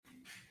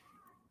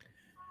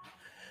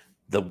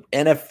The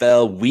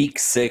NFL Week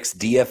 6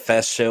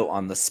 DFS show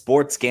on the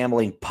Sports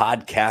Gambling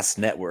Podcast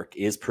Network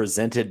is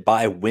presented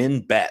by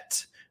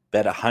WynnBET.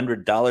 Bet $100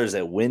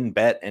 at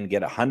WynnBET and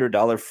get a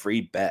 $100 free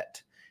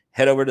bet.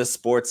 Head over to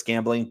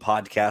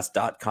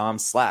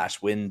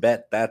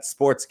sportsgamblingpodcast.com/WynnBET. That's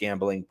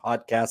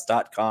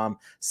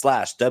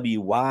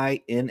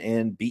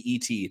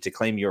sportsgamblingpodcast.com/WYNNBET to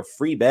claim your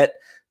free bet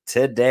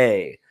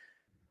today.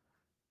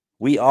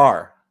 We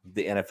are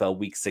the NFL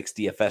Week 6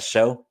 DFS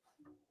show.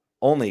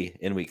 Only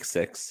in week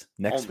 6.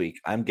 Next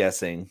week, I'm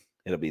guessing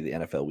it'll be the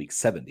NFL Week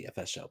 7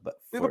 DFS show. But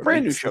we have a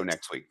brand new show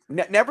next week.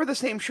 Never the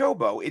same show,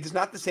 Bo. It's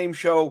not the same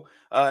show.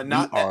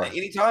 Not at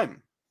any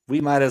time.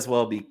 We might as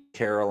well be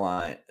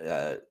Caroline.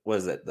 What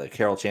is it? The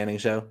Carol Channing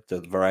show,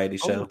 the variety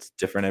show. It's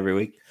different every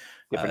week.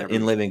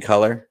 In Living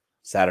Color,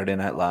 Saturday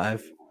Night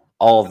Live,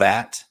 all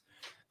that.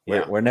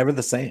 We're never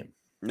the same.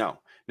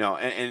 No,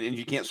 and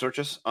you can't search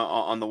us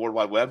on the World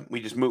Wide Web.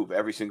 We just move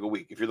every single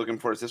week. If you're looking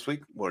for us this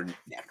week, we're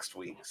next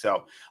week.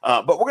 So,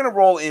 but we're going to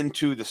roll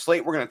into the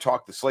slate. We're going to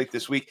talk the slate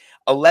this week.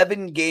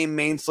 11-game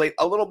main slate,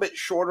 a little bit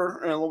shorter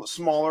and a little bit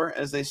smaller,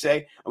 as they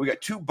say. We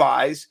got 2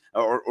 buys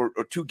or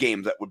 2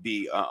 games that would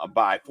be a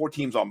buy. 4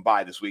 teams on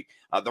buy this week.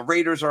 The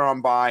Raiders are on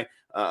buy.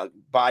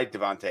 By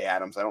Devontae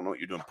Adams. I don't know what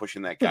you're doing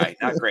pushing that guy.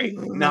 Not great.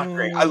 Not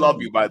great. I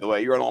love you, by the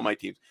way. You're on all my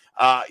teams.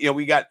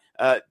 We got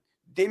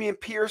Dameon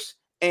Pierce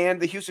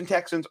and the Houston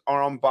Texans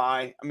are on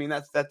bye. I mean,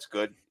 that's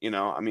good.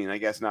 I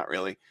guess not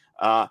really.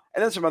 And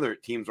then some other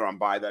teams are on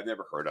bye that I've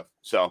never heard of.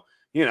 So,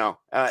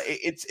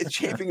 it's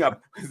shaping up.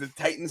 The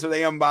Titans, are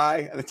they on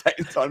bye? Are the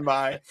Titans on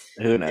bye?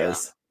 Who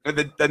knows?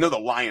 Yeah. I know the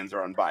Lions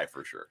are on bye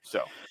for sure.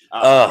 So,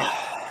 God,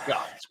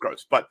 it's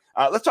gross. But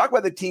let's talk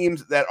about the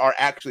teams that are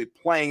actually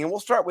playing. And we'll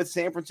start with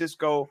San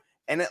Francisco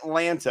and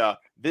Atlanta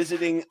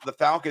visiting the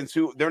Falcons,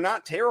 who they're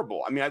not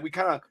terrible. I mean, we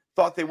kind of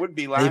thought they would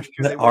be last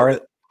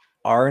year.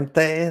 Aren't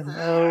they,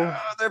 though?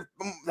 They're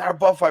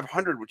above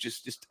 500, which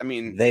is just,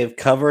 they've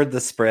covered the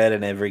spread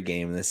in every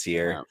game this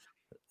year. Yeah.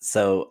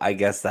 So I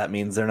guess that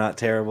means they're not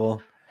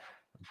terrible.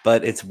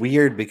 But it's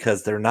weird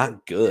because they're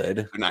not good.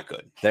 They're not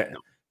good.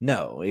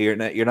 No, you're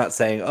not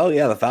saying, oh,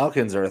 yeah, the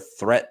Falcons are a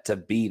threat to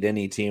beat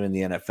any team in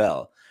the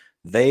NFL.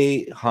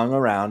 They hung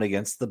around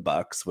against the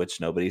Bucs,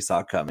 which nobody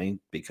saw coming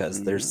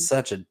because there's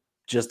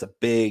just a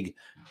big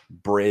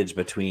bridge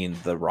between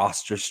the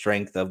roster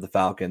strength of the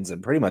Falcons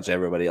and pretty much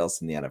everybody else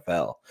in the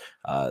NFL.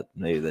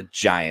 Maybe the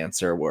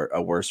Giants are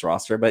a worse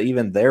roster, but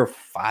even they're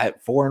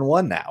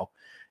 4-1 now.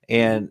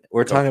 And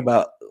we're talking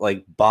about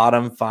like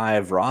bottom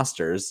 5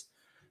 rosters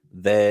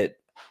that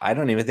I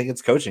don't even think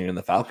it's coaching in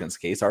the Falcons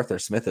case. Arthur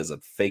Smith is a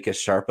fakest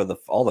sharp of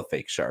all the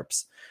fake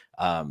sharps.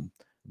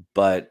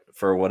 But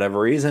for whatever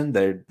reason,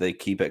 they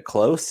keep it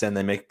close and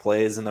they make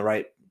plays in the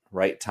right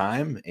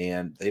time,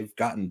 and they've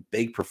gotten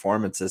big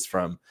performances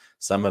from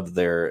some of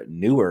their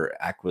newer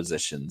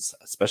acquisitions,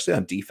 especially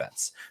on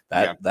defense.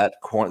 That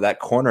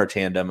corner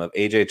tandem of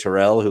AJ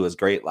Terrell, who was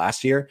great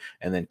last year,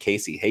 and then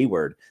Casey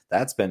Hayward,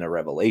 that's been a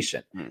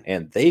revelation.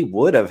 And they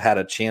would have had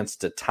a chance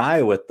to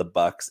tie with the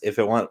Bucs if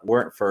it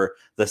weren't for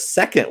the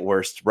second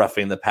worst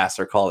roughing the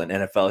passer call in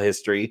NFL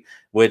history,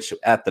 which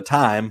at the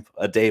time,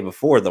 a day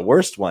before the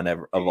worst one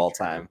ever of all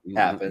time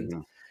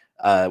happened,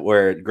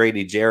 where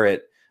Grady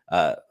Jarrett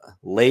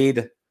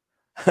laid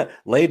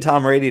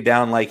Tom Brady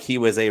down like he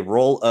was a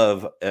roll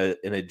of an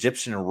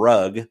Egyptian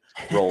rug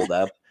rolled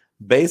up,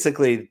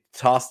 basically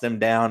tossed him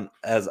down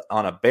as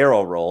on a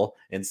barrel roll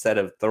instead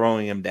of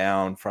throwing him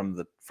down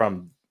from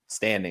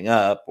standing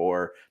up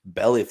or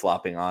belly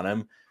flopping on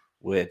him,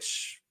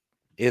 which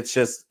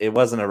it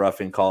wasn't a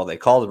roughing call. They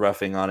called a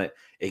roughing on it.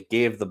 It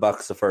gave the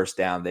Bucs the first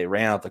down. They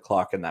ran out the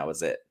clock and that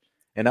was it.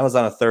 And that was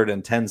on a 3rd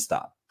and 10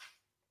 stop.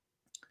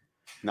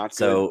 Not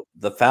so good.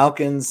 The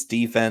Falcons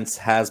defense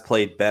has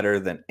played better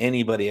than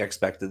anybody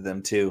expected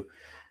them to.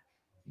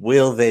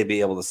 Will they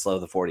be able to slow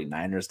the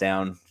 49ers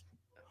down?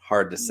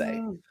 Hard to say.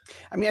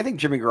 I think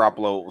Jimmy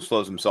Garoppolo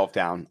slows himself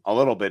down a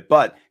little bit,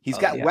 but he's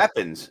got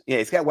weapons. Yeah,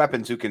 he's got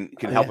weapons who can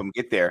help him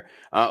get there.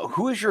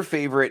 Who is your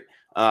favorite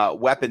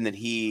weapon that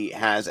he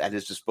has at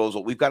his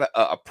disposal? We've got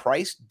a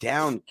price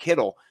down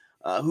Kittle,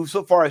 who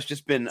so far has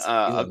just been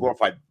a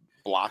glorified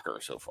blocker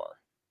so far.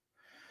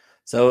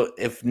 So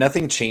if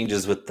nothing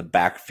changes with the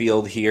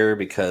backfield here,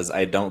 because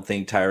I don't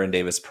think Tyron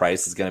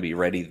Davis-Price is going to be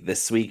ready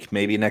this week,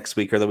 maybe next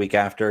week or the week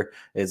after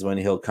is when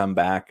he'll come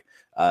back.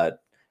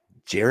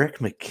 Jerick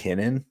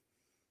McKinnon,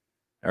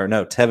 or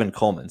no, Tevin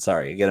Coleman.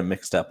 Sorry, I get them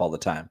mixed up all the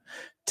time.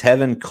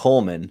 Tevin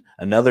Coleman,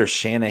 another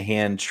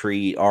Shanahan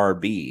tree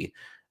RB.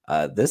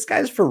 This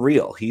guy's for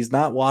real. He's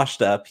not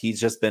washed up. He's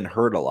just been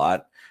hurt a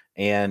lot.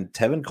 And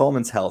Tevin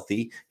Coleman's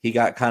healthy. He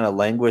got kind of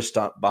languished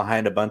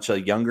behind a bunch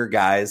of younger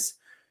guys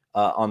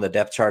on the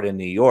depth chart in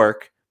New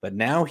York, but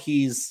now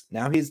he's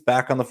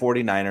back on the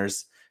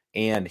 49ers,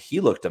 and he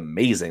looked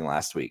amazing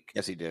last week.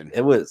 Yes, he did.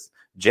 It was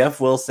Jeff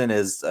Wilson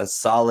is a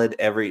solid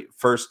every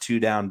first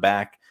 2 down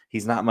back.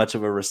 He's not much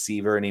of a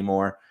receiver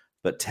anymore,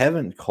 but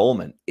Tevin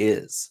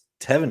Coleman's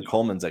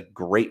a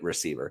great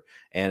receiver.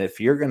 And if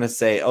you're going to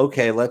say,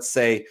 okay, let's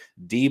say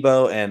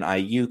Debo and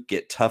Ayuk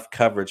get tough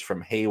coverage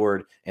from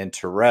Hayward and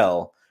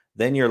Terrell,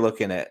 Then you're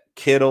looking at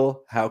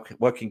Kittle.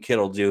 What can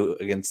Kittle do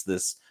against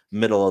this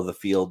middle of the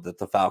field that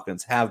the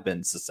Falcons have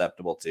been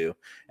susceptible to?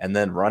 And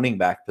then running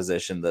back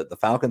position, that the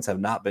Falcons have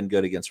not been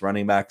good against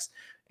running backs.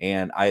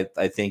 And I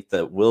think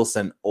that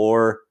Wilson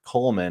or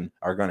Coleman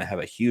are going to have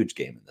a huge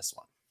game in this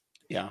one.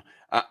 Yeah,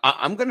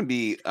 I'm going to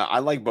be. I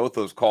like both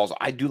those calls.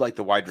 I do like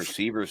the wide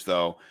receivers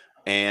though,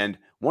 and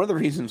one of the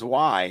reasons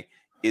why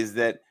is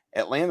that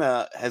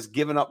Atlanta has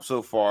given up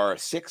so far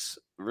 6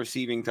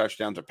 receiving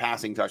touchdowns or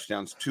passing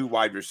touchdowns to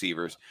wide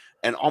receivers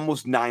and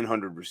almost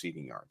 900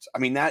 receiving yards. I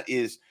mean, that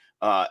is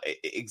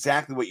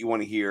exactly what you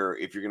want to hear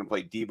if you're going to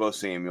play Deebo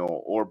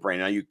Samuel or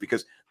Brandon Ayuk,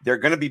 because they're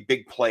going to be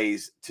big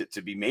plays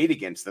to be made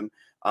against them,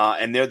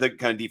 and they're the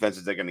kind of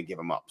defenses they're going to give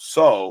them up.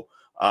 So,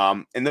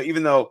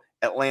 even though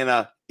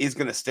Atlanta is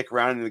going to stick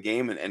around in the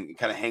game and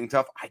kind of hang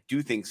tough, I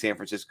do think San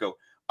Francisco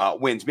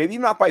wins. Maybe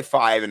not by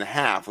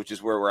 5.5, which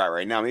is where we're at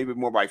right now. Maybe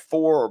more by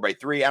 4 or by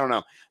 3. I don't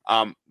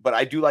know. But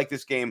I do like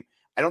this game.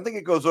 I don't think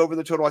it goes over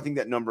the total. I think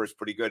that number is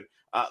pretty good.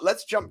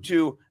 Let's jump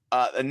to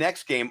the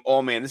next game.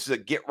 Oh, man, this is a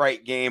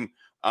get-right game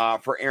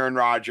for Aaron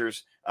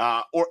Rodgers.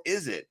 Or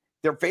is it?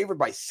 They're favored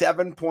by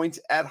 7 points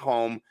at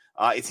home.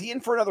 Is he in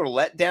for another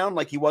letdown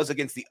like he was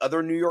against the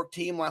other New York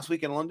team last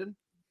week in London?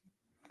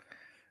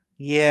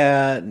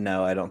 Yeah,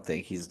 no, I don't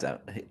think he's done.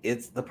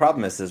 The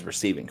problem is his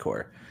receiving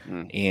core.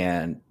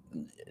 And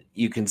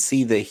you can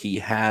see that he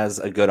has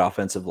a good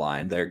offensive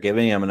line. They're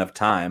giving him enough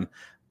time,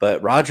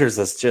 but Rodgers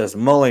is just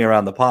mulling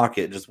around the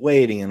pocket, just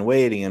waiting and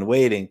waiting and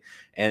waiting,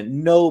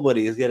 and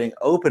nobody is getting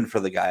open for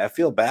the guy. I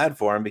feel bad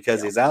for him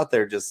because he's out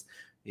there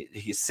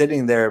he's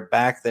sitting there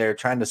back there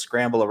trying to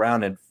scramble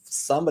around, and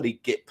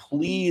somebody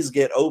please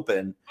get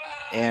open.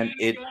 And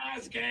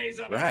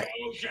right.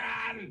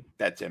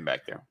 That's him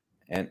back there.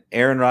 And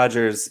Aaron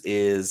Rodgers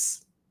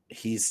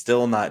he's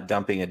still not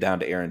dumping it down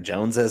to Aaron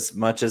Jones as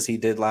much as he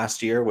did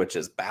last year, which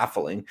is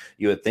baffling.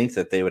 You would think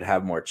that they would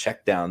have more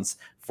checkdowns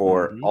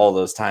for all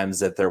those times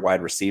that their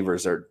wide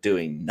receivers are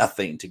doing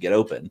nothing to get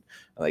open.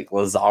 Like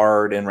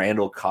Lazard and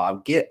Randall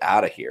Cobb, get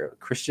out of here.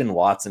 Christian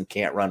Watson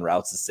can't run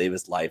routes to save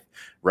his life.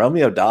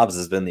 Romeo Doubs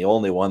has been the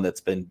only one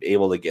that's been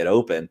able to get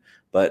open,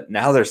 but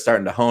now they're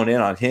starting to hone in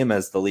on him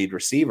as the lead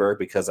receiver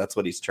because that's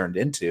what he's turned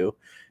into.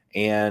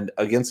 And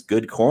against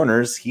good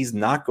corners, he's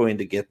not going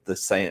to get the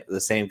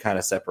same kind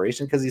of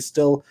separation because he's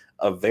still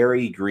a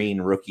very green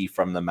rookie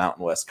from the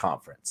Mountain West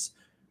Conference.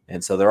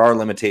 And so there are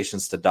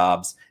limitations to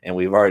Doubs, and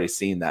we've already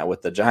seen that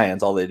with the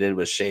Giants. All they did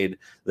was shade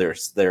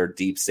their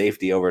deep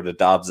safety over to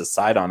Dobbs'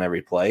 side on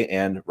every play,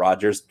 and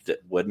Rodgers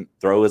wouldn't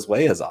throw his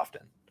way as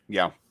often.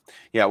 Yeah.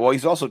 Well,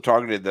 he's also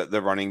targeted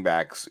the running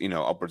backs,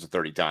 upwards of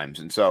 30 times.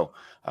 And so,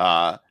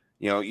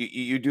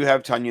 you do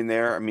have Tunyon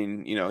there. I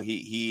mean,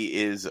 he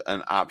is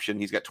an option.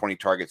 He's got 20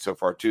 targets so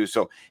far too.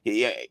 So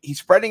he's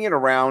spreading it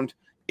around.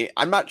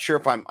 I'm not sure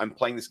if I'm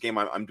playing this game.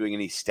 I'm doing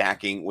any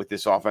stacking with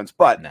this offense,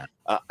 but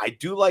I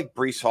do like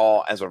Breece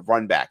Hall as a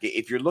run back.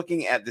 If you're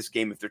looking at this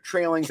game, if they're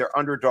trailing, they're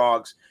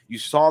underdogs. You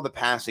saw the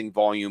passing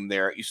volume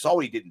there. You saw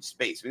what he did in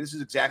space. I mean, this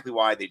is exactly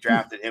why they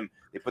drafted him.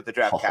 They put the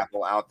draft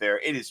capital out there.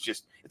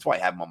 It's why I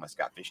have him on my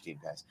Scott Fish team,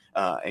 guys,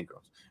 and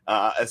girls.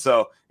 I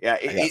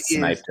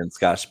sniped and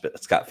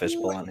Scott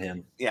Fishbowl on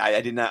him. Yeah, I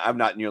did not. I'm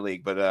not in your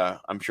league,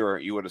 but I'm sure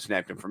you would have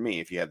snapped him for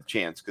me if you had the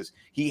chance because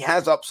he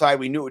has upside.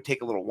 We knew it would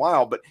take a little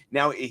while, but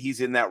now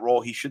he's in that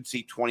role. He should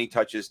see 20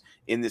 touches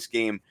in this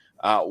game.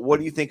 What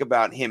do you think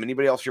about him?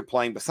 Anybody else you're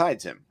playing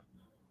besides him?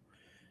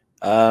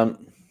 Not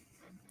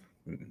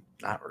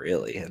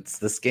really.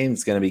 This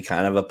game's going to be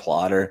kind of a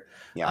plotter.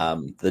 Yeah.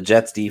 The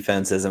Jets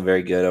defense isn't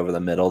very good over the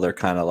middle. They're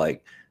kind of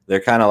like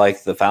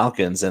the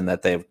Falcons in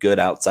that they have good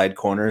outside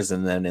corners,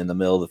 and then in the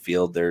middle of the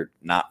field, they're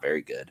not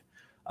very good.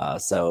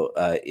 So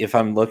if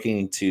I'm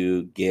looking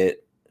to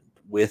get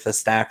with a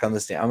stack on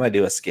this day, I'm going to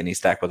do a skinny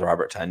stack with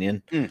Robert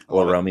Tunyon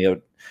or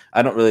Romeo.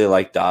 I don't really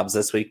like Dobbs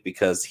this week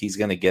because he's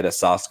going to get a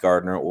Sauce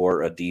Gardner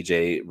or a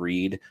DJ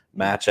Reed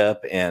matchup,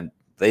 and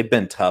they've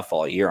been tough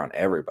all year on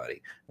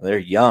everybody. They're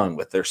young,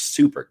 but they're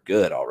super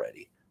good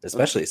already,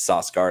 especially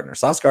Sauce Gardner.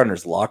 Sauce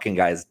Gardner's locking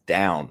guys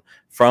down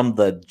from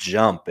the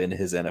jump in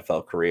his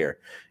NFL career.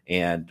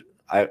 And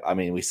I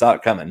mean, we saw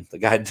it coming. The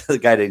guy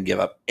didn't give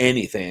up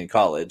anything in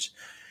college.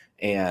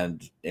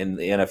 And in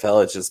the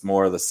NFL, it's just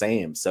more of the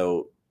same.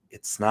 So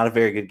it's not a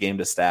very good game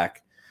to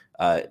stack.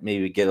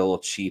 Maybe get a little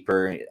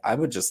cheaper. I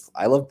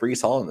love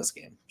Breece Hall in this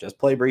game. Just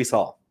play Breece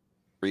Hall.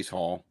 Breece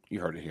Hall. You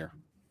heard it here.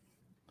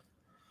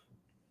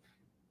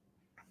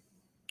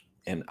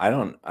 And I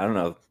don't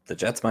know. The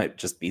Jets might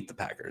just beat the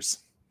Packers.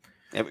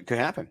 It could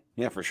happen.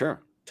 Yeah, for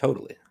sure.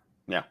 Totally.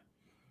 Yeah.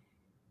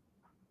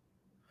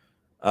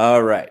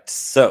 All right.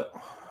 So,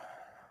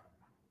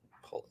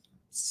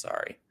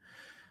 sorry.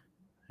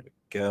 There we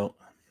go.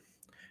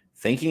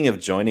 Thinking of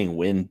joining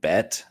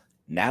WynnBET?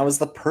 Now is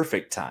the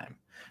perfect time.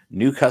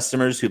 New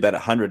customers who bet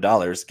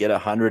 $100 get a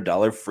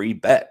 $100 free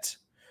bet.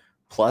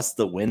 Plus,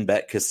 the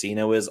WynnBET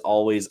casino is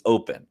always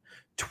open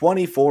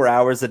 24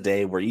 hours a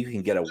day where you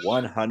can get a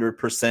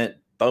 100%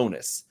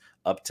 bonus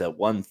up to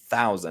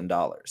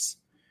 $1,000.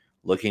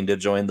 Looking to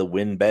join the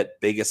WynnBET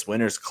Biggest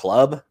Winners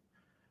Club?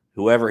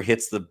 Whoever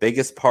hits the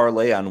biggest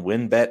parlay on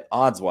WinBet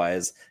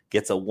odds-wise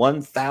gets a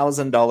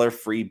 $1,000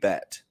 free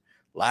bet.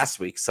 Last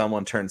week,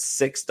 someone turned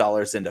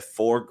 $6 into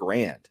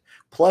 $4,000.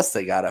 Plus,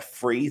 they got a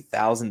free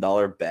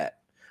 $1,000 bet.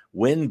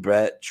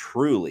 WinBet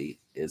truly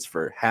is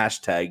for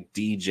hashtag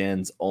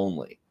DGens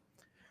only.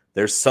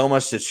 There's so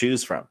much to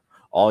choose from.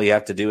 All you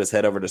have to do is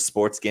head over to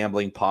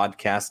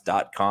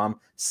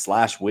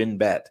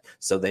sportsgamblingpodcast.com/winbet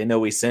so they know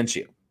we sent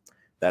you.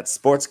 That's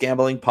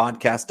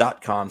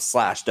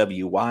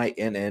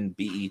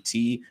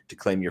sportsgamblingpodcast.com/WYNNBET to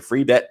claim your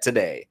free bet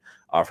today.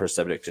 Offer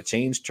subject to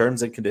change.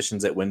 Terms and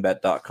conditions at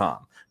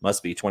winbet.com.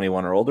 Must be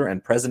 21 or older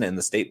and present in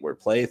the state where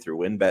play through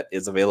WinBet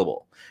is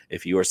available.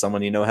 If you or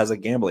someone you know has a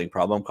gambling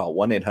problem, call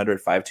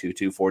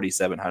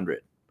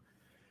 1-800-522-4700.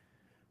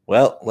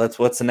 Well,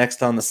 what's the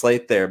next on the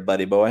slate there,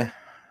 buddy boy?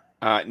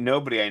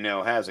 Nobody I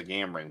know has a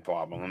gambling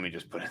problem. Let me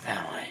just put it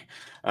that way.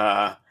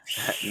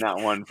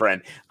 Not one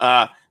friend.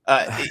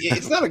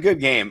 It's not a good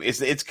game.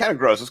 It's kind of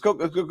gross. Let's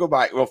go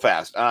by real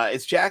fast.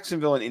 It's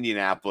Jacksonville and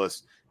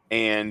Indianapolis,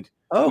 and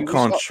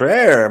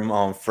contraire,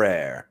 mon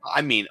frere.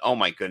 I mean, oh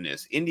my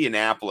goodness,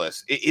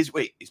 Indianapolis is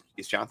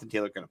Jonathan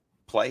Taylor going to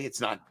play? It's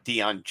not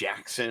Deion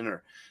Jackson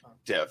or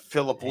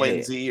Philip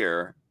Lindsay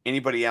or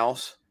anybody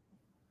else.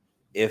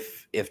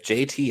 If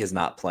JT is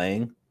not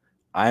playing,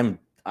 I'm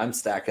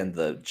stacking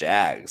the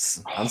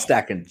Jags. I'm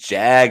stacking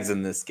Jags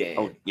in this game.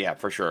 Oh, yeah,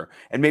 for sure.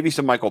 And maybe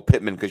some Michael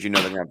Pittman because they're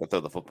going to have to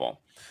throw the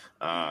football.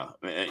 Yeah.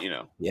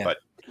 But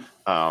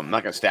I'm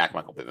not going to stack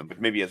Michael Pittman,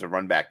 but maybe as a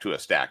run back to a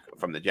stack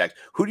from the Jags.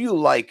 Who do you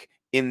like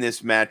in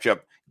this matchup?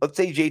 Let's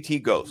say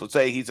JT goes. Let's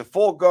say he's a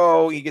full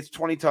go. He gets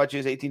 20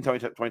 touches, 20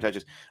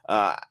 touches.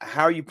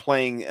 How are you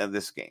playing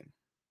this game?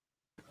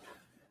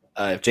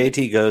 If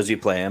JT goes, you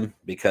play him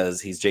because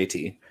he's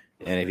JT.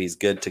 And if he's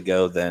good to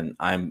go, then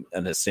I'm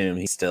going to assume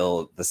he's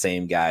still the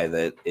same guy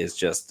that is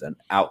just an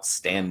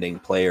outstanding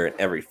player at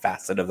every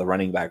facet of the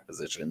running back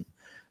position.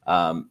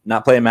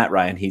 Not playing Matt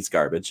Ryan. He's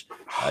garbage.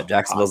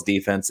 Jacksonville's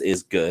defense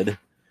is good.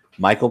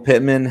 Michael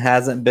Pittman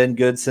hasn't been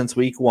good since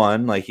week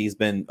 1. Like, he's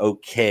been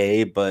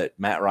okay, but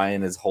Matt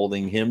Ryan is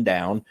holding him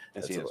down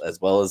as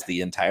well as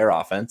the entire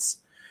offense.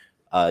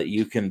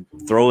 You can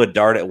throw a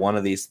dart at one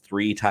of these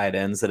 3 tight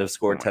ends that have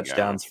scored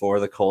touchdowns for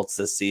the Colts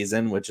this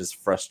season, which is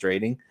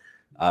frustrating.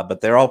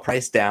 But they're all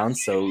priced down,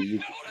 so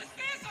you.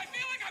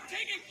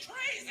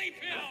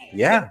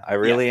 I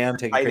really am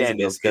taking crazy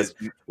pills because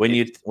when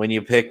you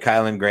pick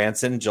Kylan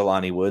Granson,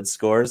 Jelani Woods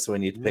scores.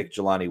 When you pick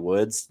Jelani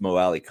Woods, Mo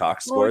Alley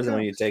Cox scores, and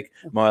when you take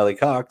Mo Alley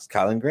Cox,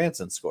 Kylan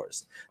Granson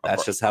scores.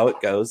 That's just how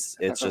it goes.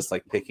 It's just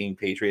like picking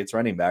Patriots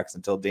running backs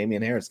until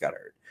Damian Harris got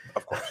hurt.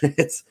 Of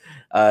course,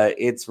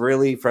 it's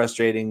really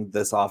frustrating.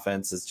 This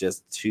offense is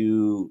just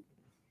too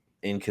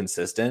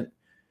inconsistent.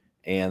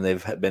 And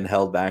they've been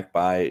held back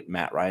by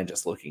Matt Ryan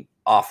just looking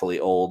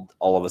awfully old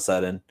all of a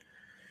sudden.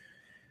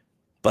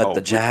 But the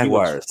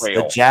Jaguars,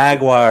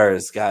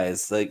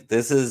 guys, like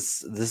this is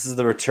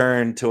the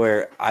return to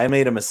where I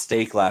made a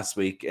mistake last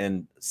week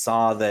and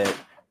saw that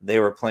they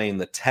were playing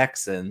the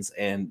Texans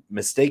and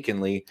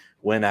mistakenly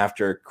went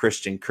after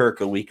Christian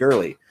Kirk a week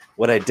early.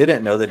 What I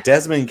didn't know, that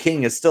Desmond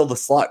King is still the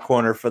slot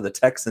corner for the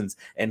Texans,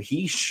 and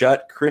he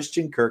shut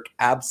Christian Kirk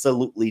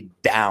absolutely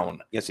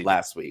down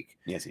last week.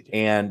 Yes, he did.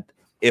 And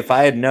if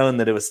I had known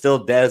that it was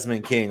still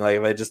Desmond King, like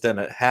if I just done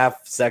a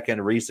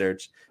half-second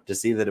research to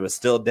see that it was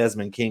still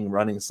Desmond King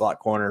running slot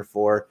corner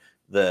for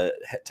the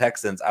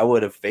Texans, I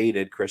would have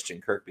faded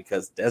Christian Kirk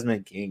because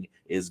Desmond King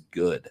is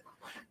good.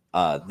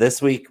 This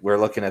week, we're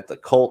looking at the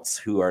Colts,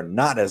 who are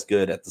not as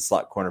good at the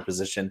slot corner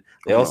position.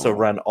 They also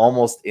run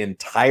almost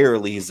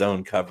entirely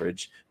zone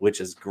coverage, which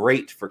is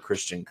great for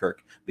Christian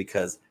Kirk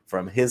because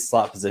from his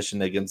slot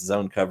position against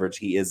zone coverage,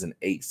 he is an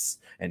ace,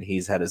 and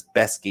he's had his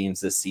best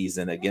games this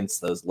season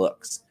against those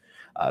looks.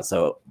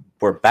 So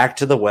we're back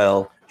to the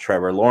well.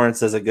 Trevor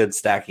Lawrence is a good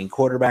stacking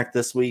quarterback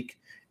this week,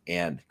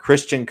 and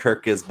Christian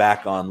Kirk is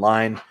back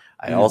online.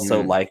 I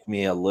also like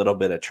me a little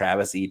bit of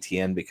Travis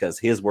Etienne because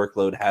his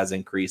workload has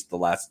increased the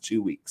last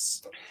 2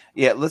 weeks.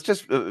 Yeah, let's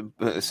just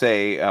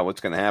say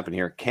what's going to happen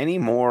here. Kenny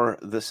Moore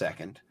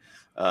II.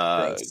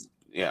 Gross.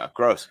 Yeah,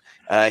 gross.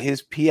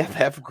 His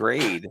PFF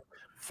grade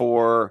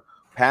for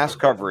pass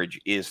coverage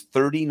is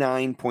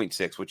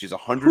 39.6, which is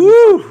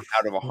 100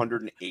 out of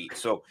 108.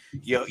 So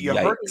you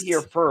heard it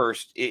here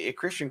first.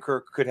 Christian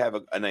Kirk could have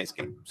a nice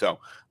game. So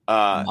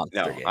I'm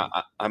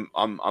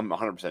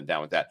 100%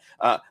 down with that.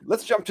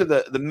 Let's jump to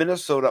the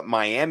Minnesota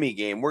Miami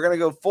game. We're gonna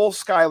go full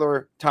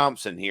Skylar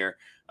Thompson here.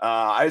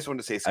 I just want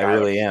to say Skylar. I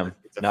really am.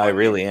 I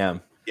really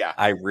am. Yeah,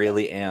 I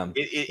really am.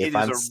 If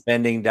I'm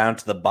spending down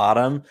to the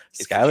bottom,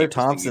 Skylar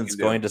Thompson's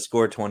going to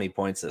score 20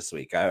 points this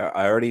week. I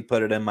already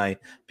put it in my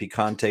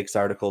Pecan Takes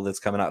article that's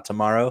coming out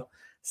tomorrow.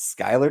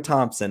 Skylar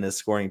Thompson is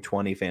scoring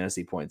 20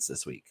 fantasy points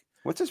this week.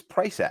 What's his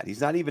price at?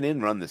 He's not even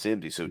in Run the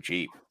Sims. He's so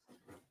cheap.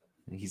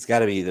 He's got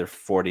to be either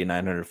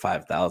 4,900 or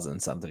 5,000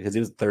 something because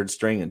he was third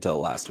string until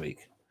last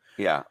week.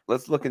 Yeah,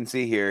 let's look and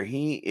see here.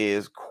 He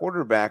is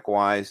quarterback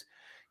wise.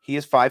 He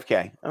is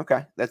 5K.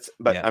 Okay,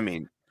 I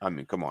mean,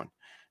 come on.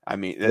 I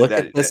mean, look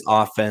at this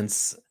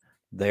offense.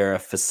 They're a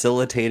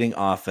facilitating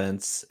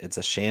offense. It's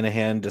a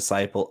Shanahan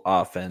disciple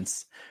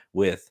offense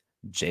with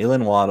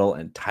Jalen Waddle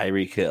and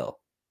Tyreek Hill.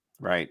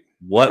 Right.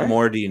 What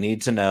more do you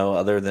need to know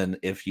other than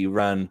if you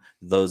run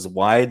those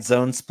wide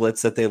zone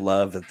splits that they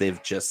love, that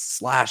they've just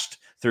slashed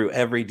through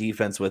every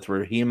defense with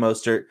Raheem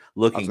Mostert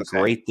looking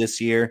great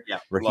this year. Yeah,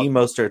 Raheem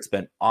Mostert's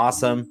been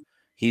awesome.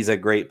 He's a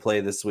great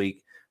play this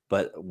week.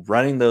 But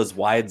running those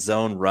wide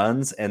zone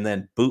runs and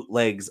then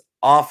bootlegs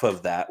off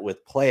of that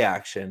with play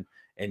action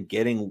and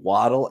getting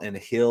Waddle and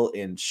Hill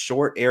in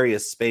short area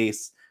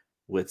space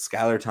with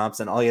Skylar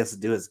Thompson, all he has to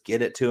do is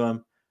get it to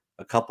him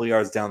a couple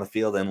yards down the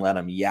field and let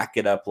them yak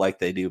it up like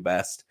they do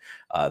best.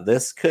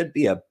 This could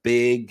be a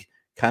big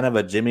kind of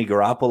a Jimmy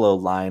Garoppolo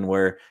line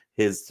where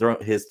his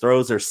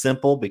throws are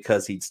simple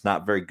because he's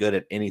not very good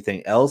at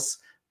anything else,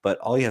 but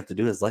all you have to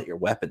do is let your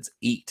weapons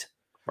eat.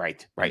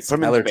 Right.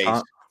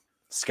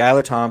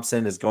 Skylar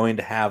Thompson is going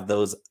to have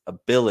those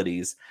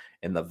abilities,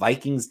 and the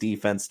Vikings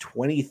defense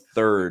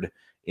 23rd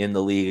in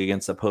the league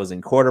against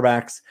opposing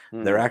quarterbacks.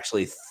 They're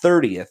actually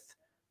 30th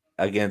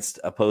against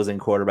opposing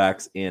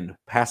quarterbacks in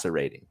passer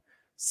rating.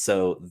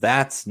 So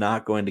that's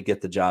not going to get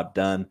the job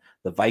done.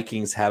 The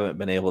Vikings haven't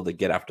been able to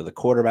get after the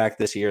quarterback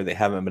this year. They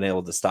haven't been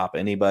able to stop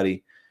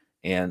anybody.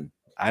 And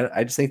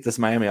I just think this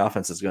Miami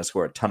offense is going to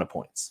score a ton of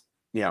points.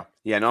 Yeah,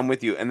 no, I'm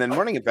with you. And then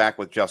running it back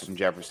with Justin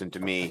Jefferson, to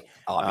me,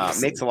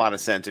 makes a lot of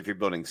sense if you're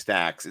building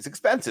stacks. It's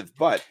expensive,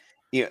 but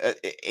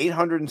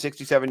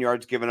 867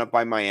 yards given up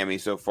by Miami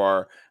so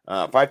far,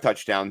 5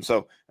 touchdowns.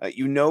 So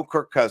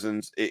Kirk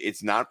Cousins,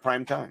 it's not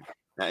prime time.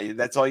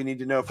 That's all you need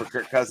to know for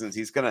Kirk Cousins.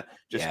 He's going to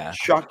just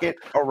chuck it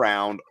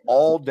around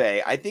all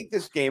day. I think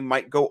this game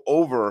might go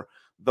over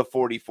the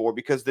 44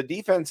 because the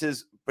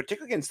defenses,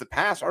 particularly against the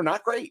pass, are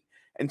not great.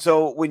 And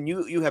so when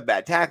you have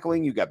bad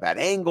tackling, you got bad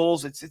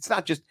angles. It's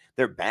not just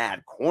they're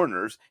bad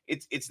corners.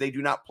 It's they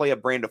do not play a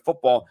brand of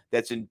football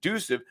that's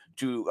inducive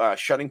to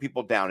shutting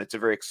people down. It's a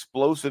very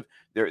explosive.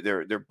 They're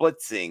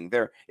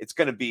blitzing. It's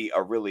going to be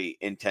a really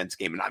intense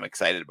game, and I'm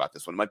excited about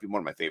this one. It might be one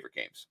of my favorite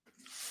games.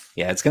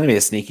 Yeah, it's going to be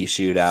a sneaky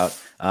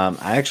shootout.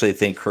 I actually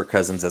think Kirk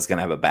Cousins is going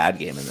to have a bad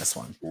game in this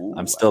one.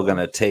 I'm going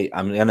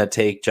to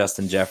take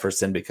Justin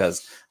Jefferson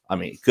because,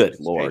 good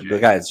Lord, the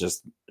guy is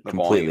just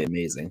completely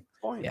amazing.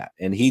 Yeah,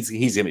 and he's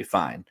going to be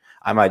fine.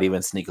 I might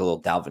even sneak a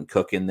little Dalvin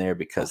Cook in there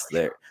because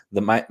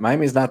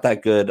Miami's not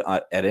that good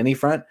at any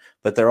front,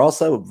 but they're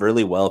also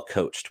really well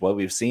coached. What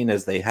we've seen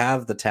is they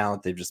have the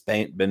talent. They've just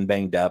been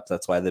banged up.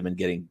 That's why they've been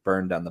getting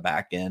burned on the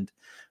back end.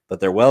 But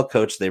they're well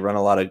coached. They run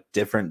a lot of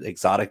different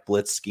exotic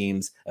blitz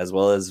schemes as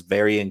well as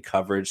varying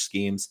coverage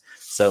schemes.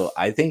 So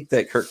I think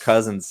that Kirk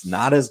Cousins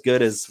not as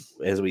good as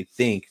we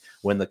think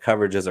when the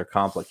coverages are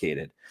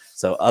complicated.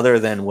 So other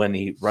than when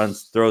he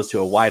throws to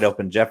a wide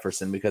open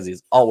Jefferson because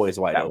he's always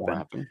wide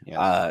open.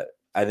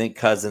 I think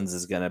Cousins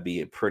is going to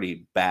be a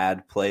pretty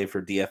bad play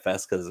for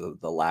DFS because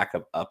of the lack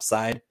of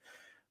upside.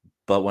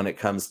 But when it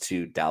comes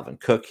to Dalvin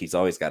Cook, he's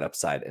always got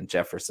upside, and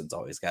Jefferson's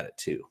always got it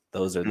too.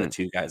 Those are the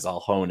two guys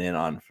I'll hone in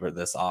on for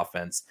this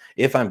offense.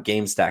 If I'm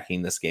game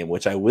stacking this game,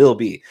 which I will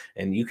be,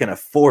 and you can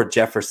afford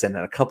Jefferson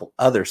and a couple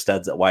other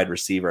studs at wide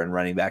receiver and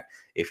running back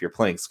if you're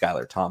playing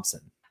Skylar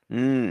Thompson.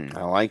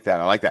 I like that.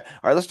 All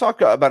right, let's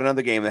talk about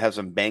another game that has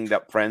some banged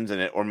up friends in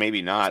it, or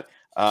maybe not.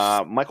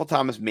 Michael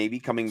Thomas may be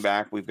coming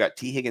back. We've got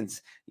T.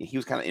 Higgins. He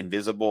was kind of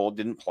invisible,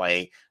 didn't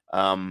play.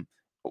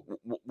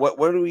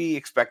 What do we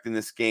expect in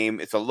this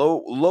game? It's a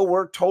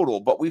lower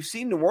total, but we've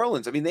seen New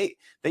Orleans. I mean,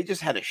 they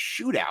just had a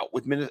shootout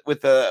with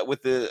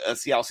the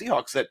Seattle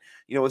Seahawks that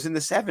was in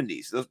the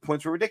 70s. Those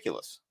points were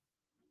ridiculous.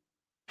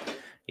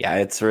 Yeah,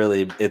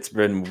 it's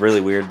been really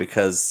weird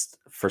because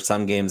for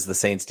some games the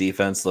Saints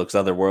defense looks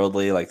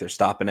otherworldly, like they're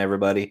stopping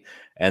everybody,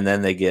 and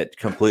then they get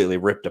completely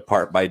ripped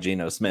apart by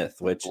Geno Smith,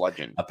 which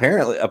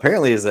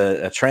apparently is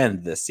a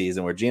trend this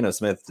season where Geno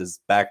Smith is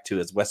back to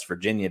his West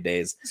Virginia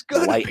days,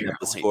 lighting up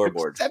the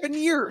scoreboard. 7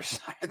 years.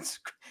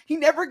 He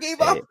never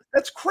gave up.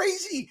 That's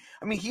crazy.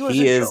 I mean,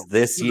 he is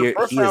this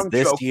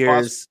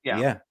year's.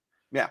 Yeah.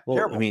 Well,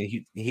 terrible. I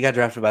mean, he got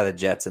drafted by the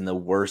Jets in the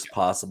worst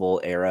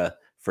possible era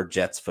for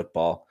Jets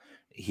football.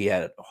 He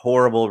had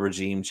horrible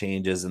regime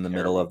changes in the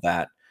middle of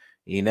that.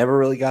 He never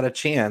really got a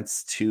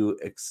chance to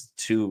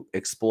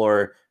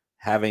explore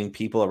having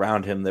people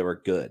around him that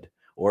were good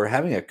or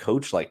having a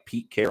coach like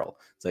Pete Carroll.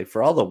 It's like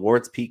for all the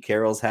warts Pete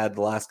Carroll's had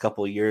the last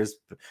couple of years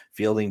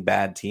fielding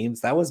bad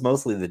teams, that was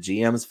mostly the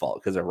GM's fault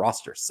because their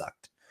roster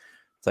sucked.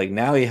 It's like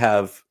now you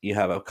have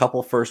a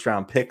couple first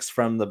round picks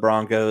from the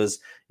Broncos.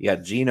 You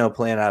got Geno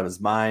playing out of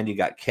his mind. You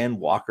got Ken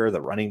Walker,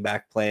 the running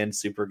back, playing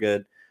super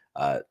good.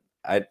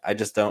 I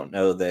just don't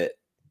know that.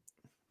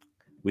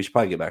 We should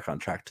probably get back on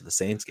track to the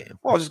Saints game.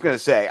 Well, I was just going to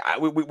say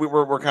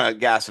we're kind of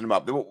gassing them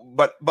up,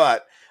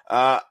 but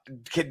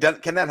can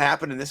that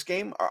happen in this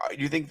game? Do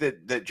you think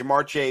that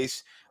Jamar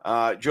Chase,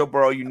 Joe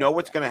Burrow,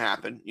 what's going to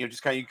happen? You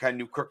kind of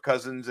knew Kirk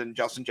Cousins and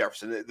Justin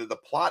Jefferson. The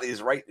plot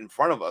is right in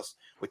front of us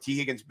with T.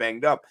 Higgins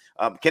banged up.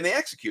 Can they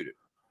execute it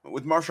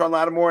with Marshawn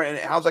Lattimore? And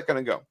how's that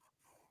going to go?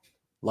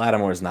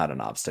 Lattimore is not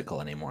an obstacle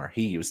anymore.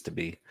 He used to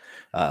be.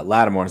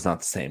 Lattimore is not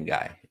the same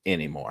guy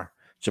anymore.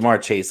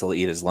 Jamar Chase will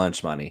eat his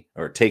lunch money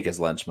or take his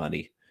lunch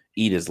money,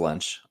 eat his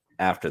lunch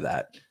after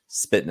that,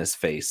 spit in his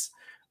face.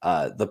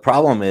 The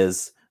problem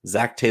is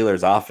Zach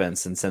Taylor's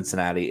offense in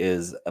Cincinnati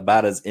is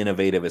about as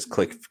innovative as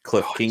Cliff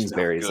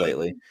Kingsbury's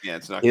lately. Yeah,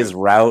 it's not his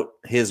good.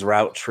 His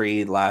route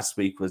tree last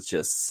week was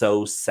just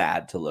so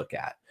sad to look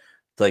at.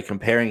 Like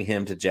comparing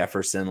him to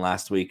Jefferson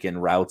last week in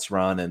routes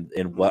run and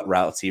in what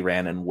routes he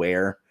ran and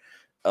where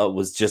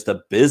was just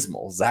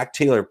abysmal. Zach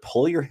Taylor,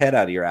 pull your head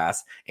out of your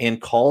ass and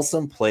call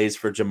some plays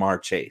for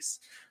Jamar Chase.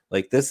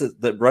 Like this is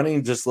the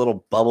running just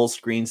little bubble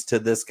screens to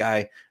this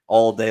guy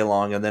all day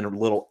long and then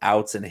little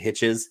outs and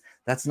hitches.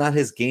 That's not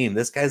his game.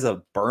 This guy's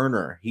a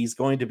burner. He's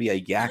going to be a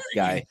yak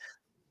guy.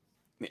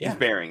 He's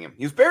burying him.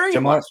 He was burying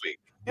him last week.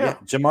 Yeah.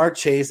 Jamar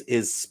Chase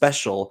is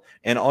special,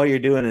 and all you're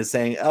doing is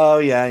saying, oh,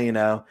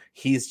 yeah,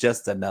 he's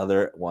just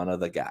another one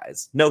of the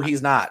guys. No,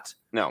 he's not.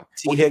 No.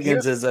 T.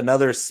 Higgins is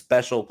another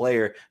special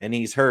player, and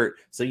he's hurt,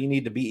 so you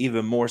need to be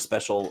even more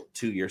special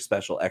to your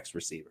special X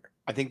receiver.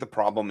 I think the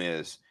problem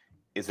is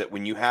that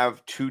when you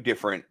have two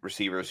different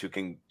receivers who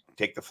can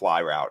take the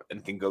fly route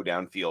and can go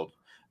downfield,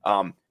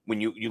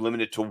 when you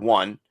limit it to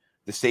one,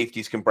 the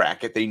safeties can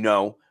bracket. They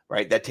know,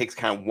 right? That takes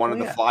kind of one of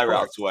the fly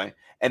routes away.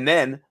 And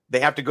then they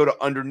have to go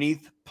to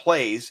underneath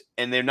plays,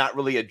 and they're not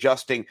really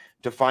adjusting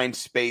to find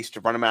space to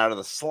run them out of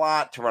the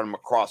slot, to run them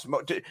across,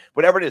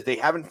 whatever it is. They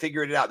haven't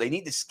figured it out. They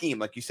need to scheme,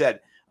 like you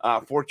said,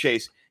 for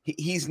Chase.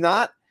 He's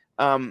not,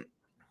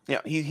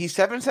 he's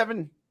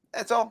 7'7".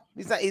 That's all.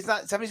 He's not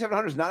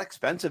 7,700 is not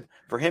expensive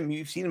for him.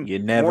 You've seen him. You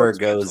never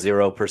go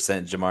 0%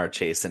 Jamar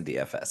Chase in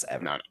DFS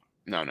ever. No.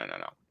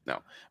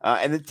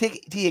 And then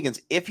T.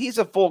 Higgins, if he's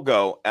a full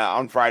go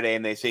on Friday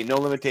and they say no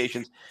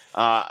limitations,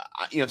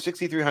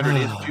 6,300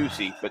 is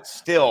juicy, but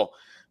still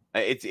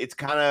it's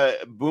kind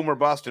of boom or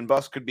bust, and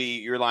bust could be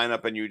your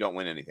lineup and you don't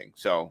win anything.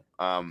 So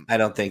I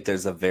don't think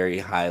there's a very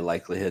high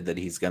likelihood that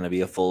he's going to be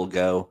a full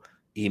go.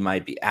 He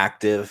might be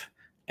active.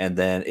 And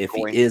then if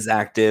he is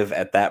active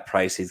at that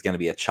price, he's going to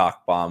be a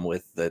chalk bomb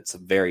that's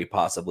very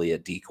possibly a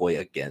decoy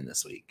again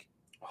this week.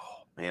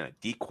 Oh man, a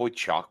decoy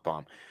chalk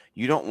bomb.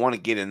 You don't want to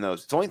get in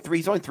those. He's only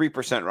 3%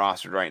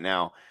 rostered right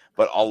now,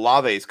 but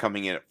Olave is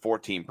coming in at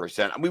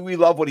 14%. I mean, we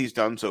love what he's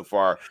done so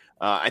far.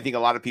 I think a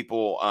lot of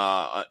people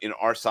in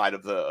our side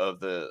of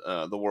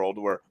the world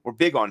were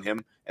big on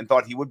him and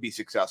thought he would be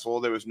successful.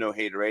 There was no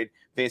haterade.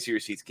 Fancy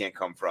receipts can't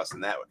come for us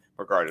in that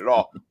regard at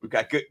all. We've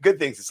got good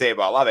things to say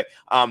about Olave.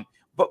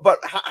 But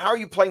how are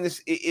you playing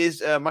this?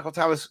 Is Michael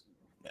Thomas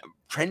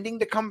trending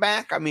to come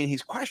back? I mean,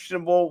 he's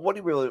questionable. What do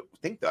you really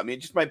think, though? I mean,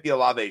 it just might be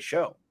Olave's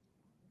show.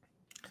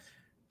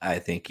 I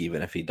think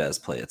even if he does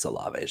play, it's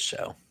Olave's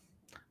show.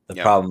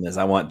 The problem is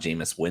I want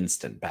Jameis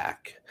Winston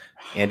back.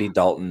 Andy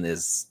Dalton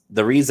is –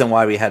 the reason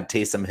why we had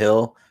Taysom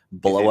Hill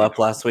blow up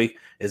last week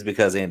is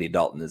because Andy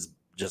Dalton is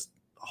just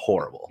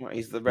horrible. Well,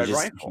 he's the red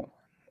rifle.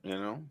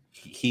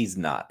 He's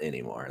not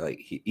anymore.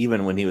 Like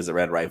even when he was a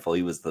red rifle,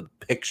 he was the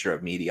picture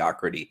of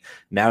mediocrity.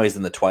 Now he's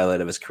in the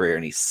twilight of his career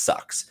and he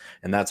sucks.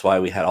 And that's why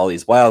we had all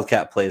these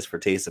wildcat plays for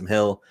Taysom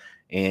Hill.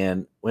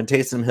 And when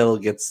Taysom Hill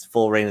gets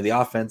full reign of the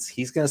offense,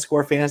 he's going to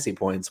score fantasy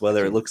points,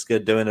 whether it looks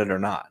good doing it or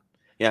not.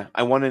 Yeah,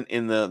 I won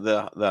in the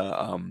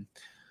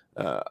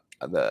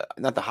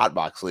not the hot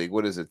box league.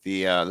 What is it?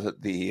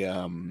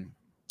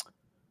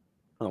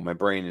 My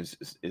brain is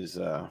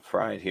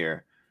fried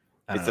here.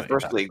 It's the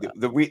first league,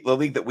 the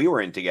league that we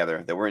were in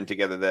together.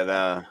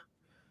 That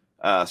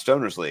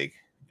Stoner's League.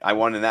 I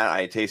won in that.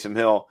 I had Taysom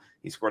Hill.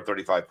 He scored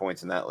 35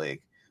 points in that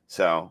league.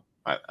 So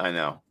I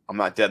know I'm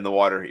not dead in the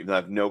water.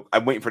 Even though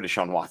I'm waiting for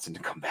Deshaun Watson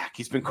to come back.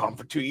 He's been gone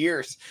for 2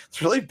 years.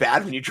 It's really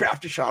bad when you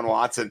draft Deshaun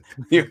Watson.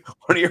 One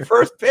of your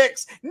first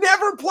picks,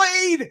 never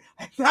played.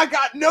 I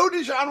got no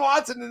Deshaun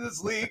Watson in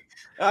this league.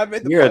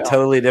 You're a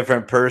totally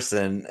different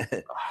person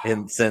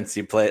since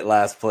you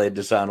last played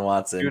Deshaun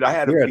Watson. Dude,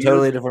 you're a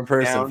totally different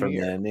person from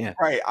then. Yeah,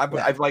 right.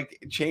 I've like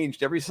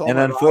changed every soul. And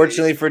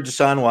unfortunately for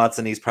Deshaun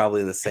Watson, he's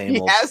probably the same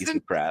old piece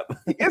of crap.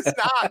 It's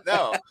not.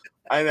 No.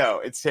 I know.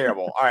 It's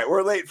terrible. All right.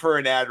 We're late for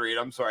an ad read.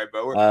 I'm sorry,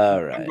 but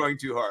I'm going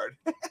too hard.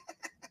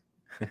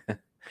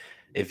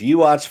 If you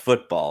watch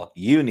football,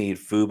 you need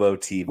Fubo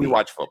TV. We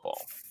watch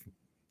football.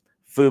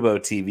 Fubo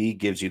TV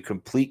gives you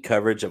complete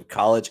coverage of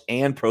college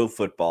and pro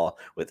football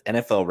with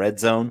NFL Red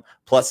Zone,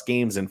 plus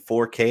games in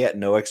 4K at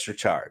no extra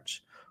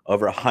charge.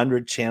 Over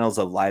 100 channels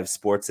of live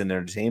sports and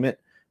entertainment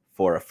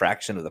for a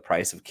fraction of the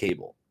price of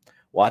cable.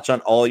 Watch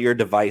on all your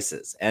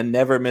devices and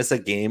never miss a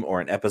game or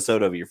an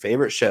episode of your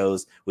favorite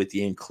shows with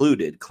the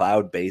included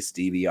cloud-based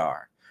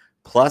DVR.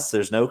 Plus,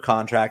 there's no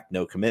contract,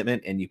 no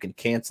commitment, and you can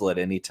cancel at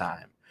any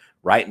time.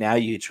 Right now,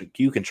 you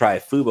can try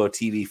Fubo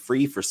TV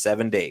free for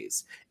 7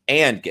 days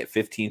and get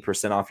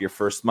 15% off your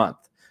first month.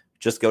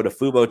 Just go to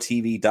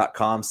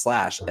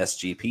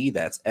FuboTV.com/SGP.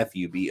 That's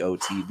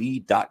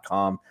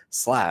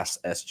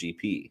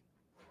FUBOTV.com/SGP.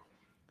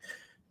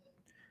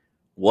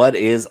 What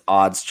is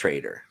Odds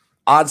Trader?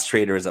 Odds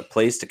Trader is a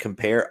place to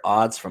compare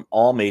odds from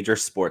all major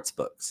sports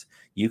books.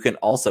 You can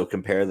also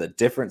compare the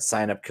different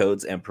sign-up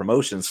codes and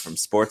promotions from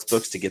sports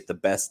books to get the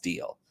best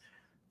deal.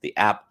 The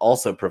app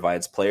also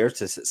provides players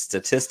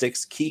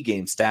statistics, key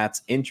game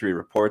stats, injury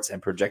reports,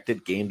 and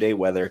projected game day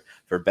weather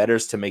for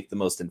bettors to make the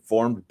most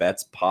informed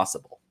bets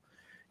possible.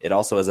 It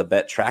also has a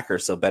bet tracker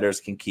so bettors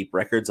can keep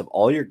records of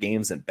all your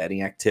games and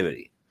betting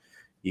activity.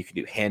 You can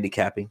do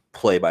handicapping,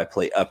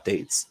 play-by-play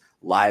updates,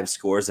 live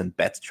scores and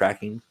bets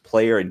tracking,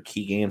 player and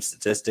key game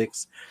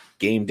statistics,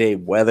 game day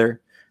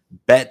weather.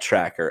 Bet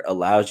Tracker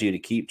allows you to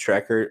keep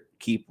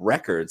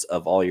records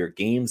of all your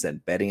games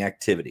and betting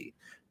activity.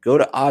 Go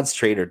to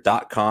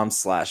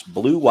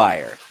oddstrader.com/Blue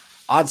Wire.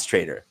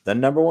 OddsTrader, the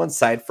 #1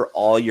 site for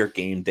all your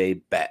game day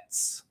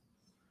bets.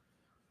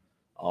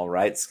 All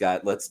right,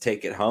 Scott, let's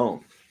take it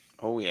home.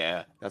 Oh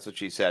yeah, that's what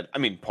she said. I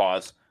mean,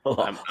 pause.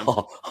 I'm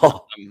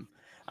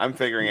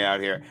figuring it out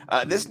here.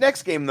 This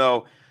next game,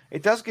 though,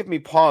 it does give me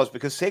pause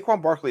because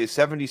Saquon Barkley is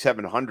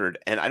 7,700,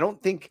 and I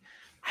don't think.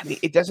 I mean,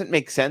 it doesn't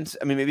make sense.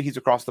 I mean, maybe he's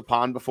across the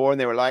pond before,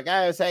 and they were like,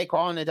 "Oh,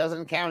 Saquon, it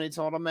doesn't count. It's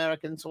on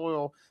American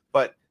soil."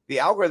 But the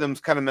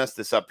algorithms kind of messed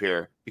this up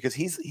here because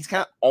he's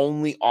kind of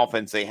only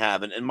offense they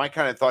have, and my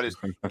kind of thought is,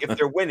 if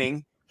they're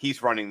winning,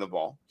 he's running the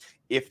ball.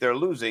 If they're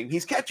losing,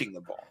 he's catching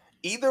the ball.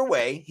 Either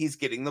way, he's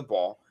getting the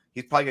ball.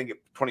 He's probably going to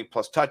get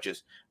 20-plus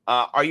touches.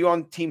 Are you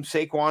on Team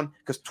Saquon?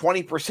 Because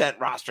 20%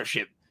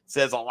 rostership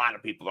says a lot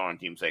of people are on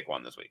Team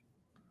Saquon this week.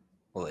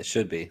 Well, it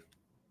should be.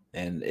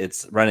 And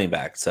it's running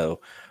back.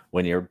 So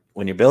when you're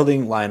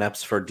building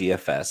lineups for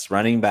DFS,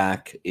 running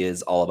back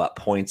is all about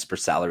points per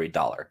salary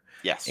dollar.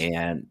 Yes.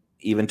 And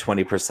even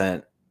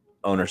 20%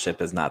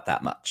 ownership is not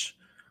that much.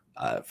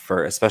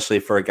 Especially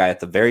for a guy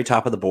at the very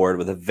top of the board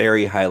with a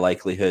very high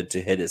likelihood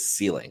to hit his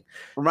ceiling.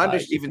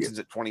 Rhamondre Stevenson's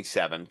at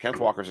 27. Kenneth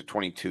Walker's at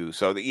 22.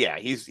 So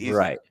he's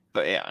right.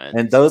 But yeah,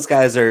 and those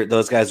guys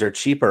are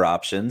cheaper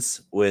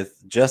options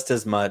with just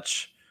as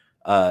much.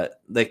 I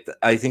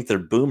think their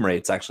boom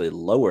rate's actually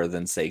lower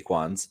than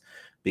Saquon's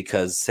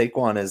because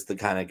Saquon is the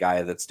kind of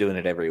guy that's doing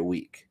it every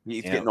week.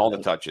 He's getting all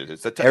the touches.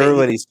 It's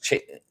everybody's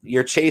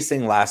you're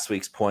chasing last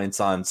week's points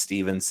on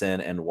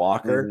Stevenson and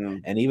Walker,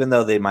 and even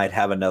though they might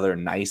have another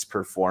nice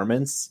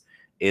performance,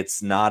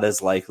 it's not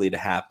as likely to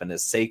happen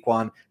as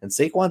Saquon. And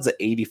Saquon's an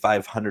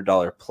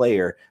 $8,500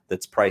 player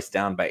that's priced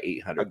down by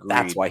 $800.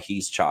 That's why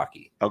he's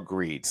chalky.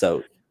 Agreed.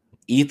 So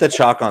eat the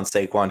chalk on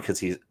Saquon because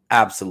he's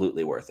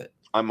absolutely worth it.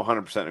 I'm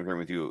 100% agreeing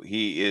with you.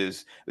 He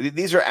is.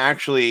 These are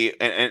actually,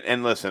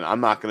 and listen,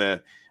 I'm going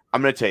to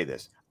tell you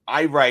this.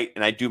 I write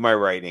and I do my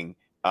writing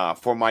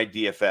for my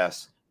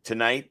DFS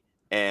tonight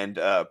and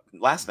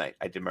last night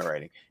I did my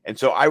writing. And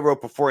so I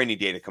wrote before any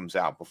data comes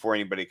out, before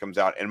anybody comes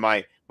out. And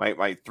my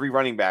 3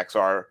 running backs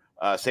are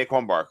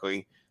Saquon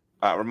Barkley,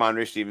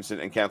 Rhamondre Stevenson,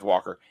 and Kenneth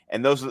Walker.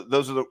 And those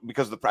are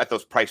because at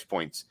those price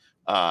points,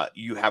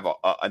 you have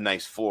a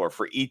nice floor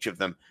for each of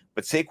them.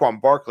 But Saquon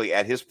Barkley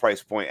at his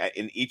price point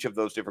in each of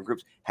those different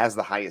groups has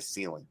the highest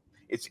ceiling.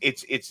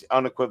 It's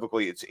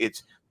unequivocally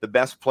it's the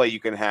best play you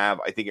can have.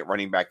 I think at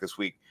running back this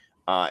week.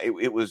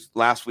 It was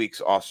last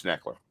week's Austin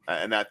Eckler,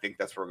 and I think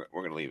that's where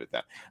we're going to leave it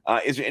at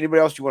that. Is there anybody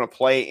else you want to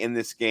play in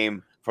this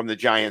game from the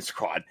Giants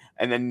squad?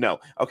 And then no,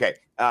 okay,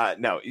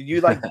 no,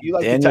 you like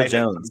Daniel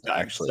Jones.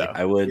 Actually, so,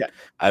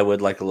 I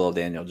would like a little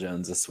Daniel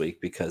Jones this week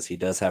because he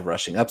does have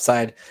rushing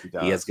upside.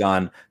 He has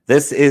gone.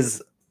 This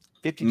is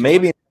 50.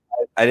 Maybe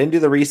I didn't do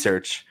the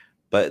research,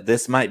 but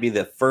this might be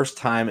the first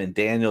time in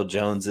Daniel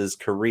Jones's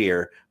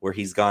career where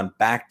he's gone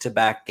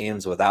back-to-back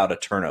games without a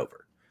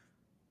turnover.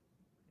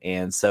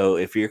 And so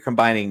if you're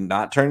combining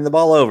not turning the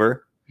ball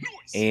over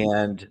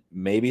and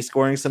maybe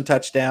scoring some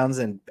touchdowns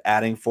and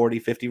adding 40,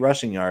 50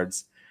 rushing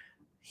yards,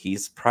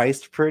 he's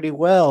priced pretty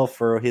well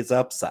for his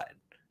upside,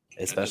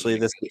 especially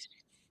this week.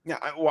 Yeah,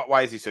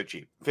 why is he so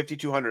cheap?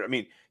 5,200. I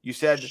mean, you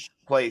said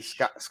play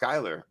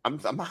Skyler. I'm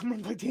going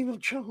to play Daniel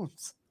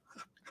Jones.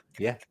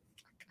 Yeah.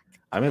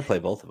 I'm going to play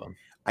both of them.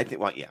 I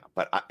think, well, yeah,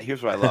 but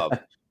here's what I love.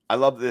 I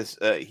love this.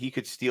 He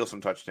could steal some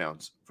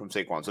touchdowns from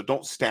Saquon, so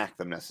don't stack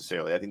them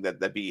necessarily. I think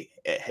that'd be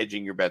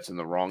hedging your bets in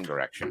the wrong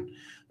direction.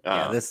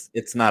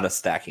 It's not a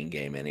stacking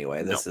game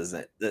anyway. This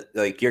isn't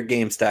like your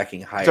game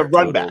stacking higher. It's a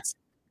run back.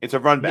 It's a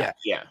run back.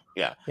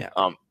 Yeah.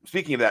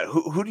 Speaking of that,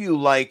 who do you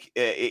like?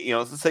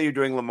 Let's say you're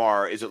doing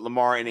Lamar. Is it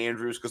Lamar and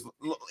Andrews? Because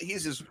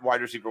he's his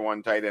wide receiver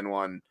 1, tight end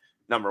 1,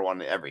 number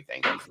 1,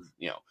 everything.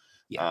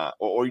 Or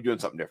are you doing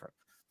something different?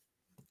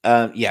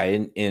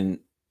 In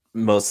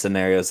most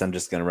scenarios, I'm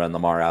just going to run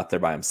Lamar out there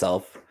by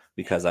himself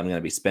because I'm going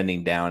to be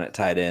spending down at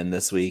tight end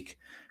this week.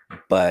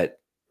 But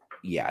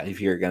yeah,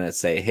 if you're going to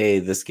say, hey,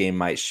 this game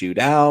might shoot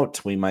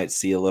out, we might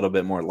see a little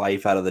bit more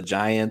life out of the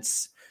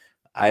Giants.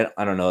 I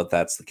don't know if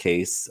that's the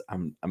case.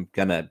 I'm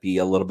going to be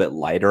a little bit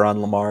lighter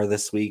on Lamar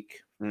this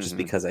week just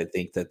because I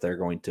think that they're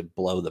going to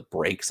blow the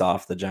brakes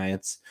off the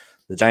Giants.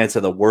 The Giants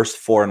are the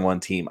worst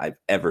 4-1 team I've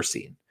ever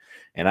seen.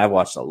 And I've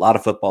watched a lot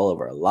of football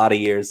over a lot of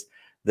years.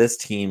 This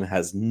team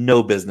has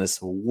no business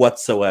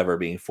whatsoever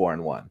being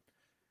 4-1,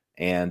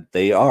 and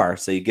they are.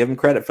 So you give them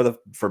credit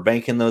for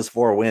banking those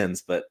 4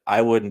 wins, but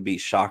I wouldn't be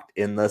shocked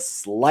in the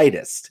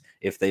slightest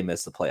if they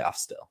miss the playoffs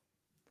still.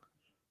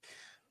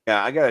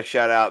 Yeah, I got to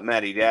shout out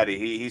Matty Daddy.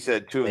 He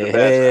said 2 of the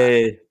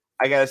best.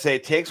 I gotta say,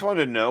 it takes one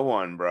to know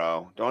one,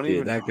 bro.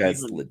 Dude, that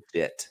guy's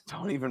legit.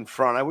 Don't even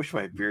front. I wish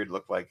my beard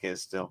looked like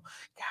his still.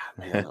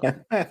 God,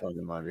 man,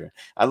 fucking my beard.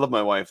 I love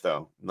my wife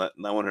though. Not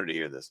want her to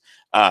hear this.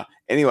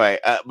 Anyway,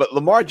 but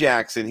Lamar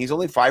Jackson, he's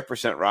only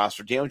 5%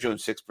 roster. Daniel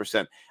Jones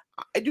 6%.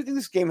 I do think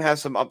this game has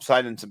some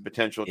upside and some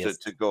potential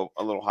to go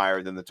a little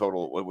higher than the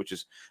total, which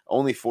is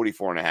only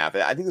 44.5.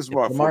 I think this is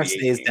more. If Lamar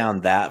stays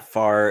down that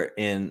far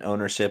in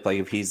ownership, like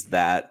if he's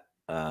that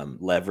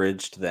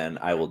leveraged, then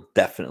I will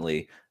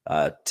definitely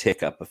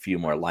tick up a few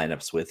more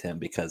lineups with him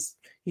because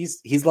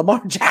he's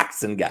Lamar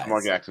Jackson, guys.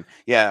 Lamar Jackson.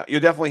 Yeah,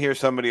 you'll definitely hear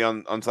somebody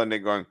on Sunday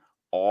going,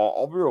 "Oh,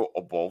 I'll be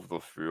above the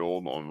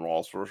field on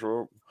roster."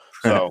 So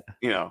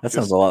that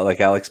sounds a lot like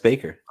Alex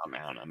Baker.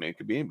 I mean, it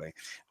could be anybody.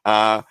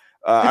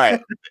 All right,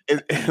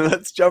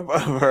 let's jump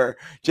over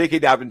J.K.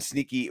 Dobbins,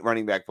 sneaky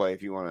running back play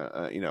if you want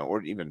to,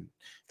 or even.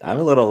 I'm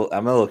a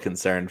little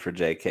concerned for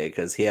J.K.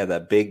 because he had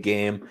that big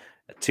game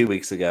 2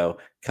 weeks ago,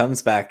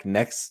 comes back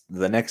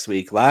the next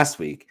week, last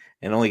week,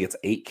 and only gets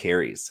 8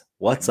 carries.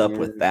 What's up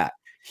with that?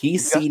 He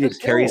ceded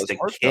carries to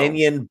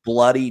Kenyon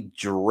Bloody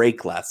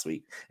Drake last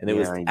week, and it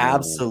was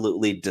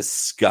absolutely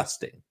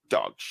disgusting.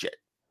 Dog shit.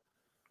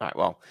 All right,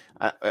 well,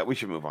 we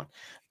should move on.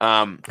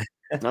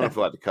 I don't know if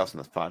we're allowed to cuss on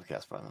this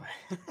podcast, by the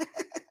way.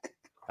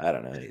 I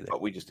don't know either.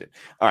 But we just did.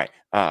 All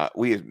right.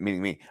 We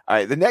meaning me. All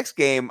right. The next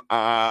game,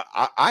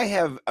 I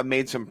have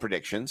made some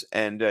predictions,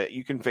 and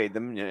you can fade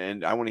them,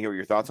 and I want to hear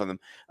your thoughts on them.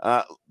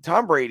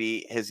 Tom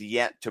Brady has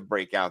yet to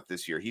break out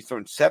this year. He's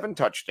thrown 7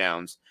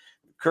 touchdowns.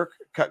 Kirk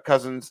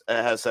Cousins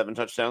has 7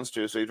 touchdowns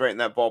too, so he's right in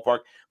that ballpark.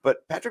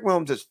 But Patrick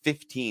Mahomes has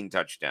 15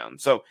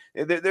 touchdowns. So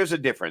there's a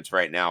difference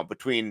right now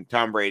between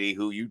Tom Brady,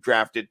 who you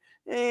drafted,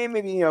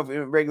 maybe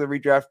regular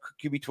redraft,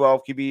 QB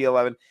 12, QB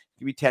 11,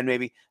 QB 10,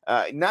 maybe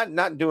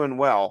not doing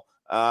well.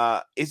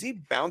 Is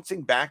he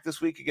bouncing back this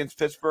week against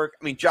Pittsburgh?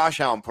 I mean, Josh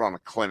Allen put on a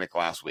clinic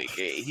last week.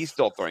 He's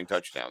still throwing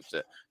touchdowns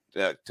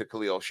to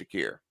Khalil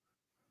Shakir.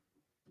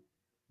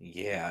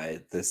 Yeah,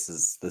 this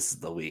is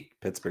the week.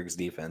 Pittsburgh's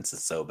defense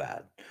is so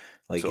bad.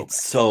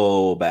 It's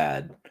so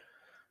bad.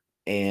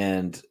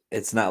 And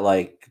it's not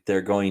like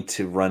they're going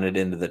to run it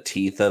into the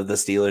teeth of the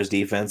Steelers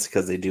defense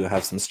because they do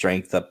have some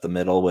strength up the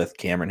middle with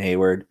Cameron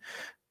Hayward.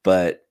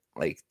 But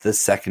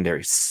this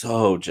secondary is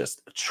so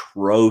just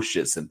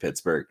atrocious in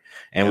Pittsburgh.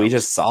 And we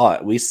just saw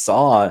it. We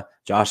saw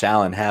Josh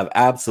Allen have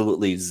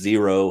absolutely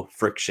zero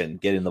friction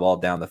getting the ball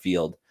down the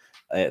field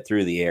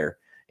through the air.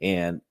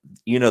 And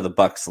the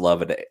Bucs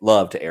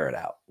love to air it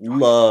out.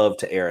 Love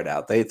to air it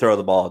out. They throw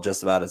the ball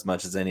just about as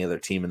much as any other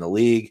team in the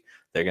league.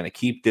 They're going to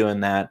keep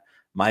doing that.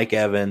 Mike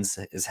Evans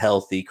is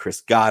healthy.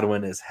 Chris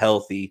Godwin is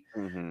healthy.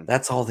 Mm-hmm.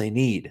 That's all they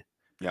need.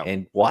 Yep.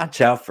 And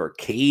watch out for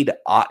Cade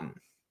Otton,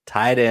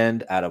 tight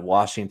end out of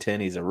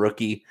Washington. He's a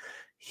rookie.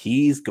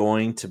 He's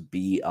going to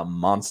be a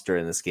monster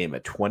in this game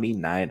at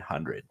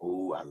 2,900.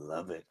 Oh, I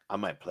love it. I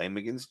might play him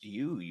against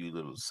you, you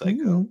little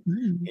psycho.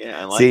 Mm-hmm.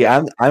 Yeah, I like See,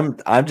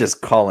 it. I'm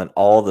just calling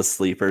all the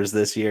sleepers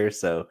this year.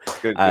 So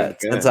good.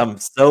 Since I'm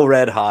so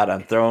red hot,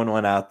 I'm throwing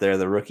one out there.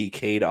 The rookie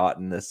Cade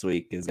Otton this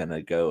week is going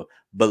to go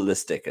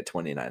ballistic at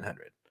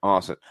 2,900.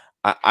 Awesome.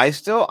 I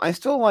still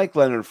like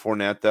Leonard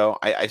Fournette though.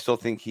 I still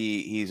think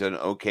he's an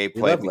okay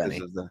play because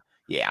of the.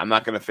 Yeah, I'm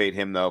not going to fade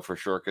him, though, for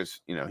sure,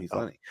 because, he's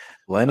Lenny.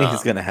 Lenny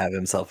is going to have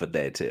himself a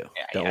day, too.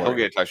 Yeah, he'll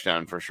get a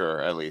touchdown for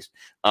sure, at least.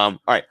 All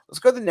right, let's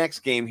go to the next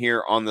game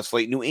here on the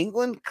slate. New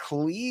England,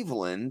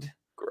 Cleveland.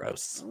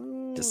 Gross.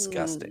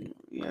 Disgusting.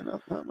 Yeah,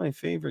 not my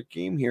favorite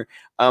game here.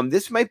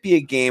 This might be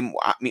a game,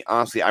 I mean,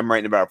 honestly, I'm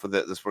writing about it for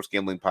the Sports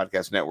Gambling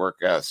Podcast Network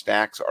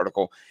Stacks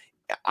article.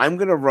 I'm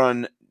going to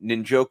run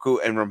Njoku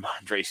and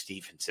Ramondre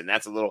Stevenson.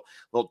 That's a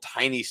little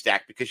tiny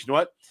stack because you know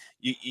what?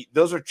 You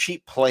those are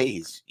cheap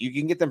plays. You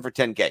can get them for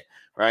 10K,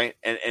 right?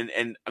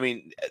 And I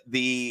mean,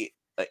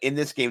 in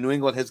this game, New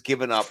England has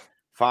given up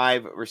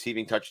 5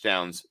 receiving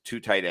touchdowns to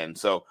tight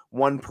ends, so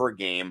 1 per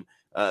game.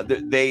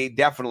 They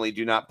definitely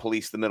do not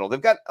police the middle.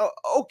 They've got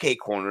okay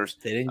corners.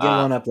 They didn't get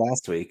one up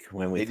last week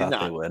when we thought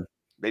they would.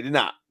 They did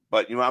not.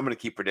 But I'm going to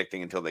keep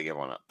predicting until they get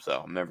one up.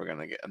 So I'm never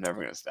going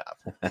to stop.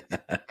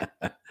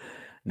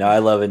 No, I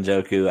love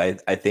Njoku.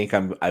 I think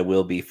I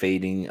will be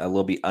fading. I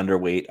will be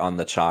underweight on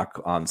the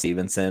chalk on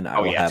Stevenson. I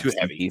will have too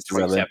heavy.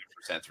 27%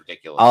 is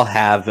ridiculous. I'll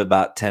have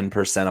about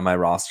 10% of my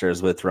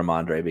rosters with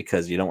Ramondre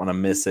because you don't want to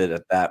miss it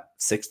at that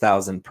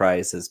 6,000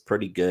 price is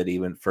pretty good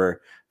even for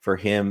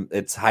him.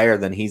 It's higher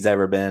than he's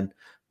ever been,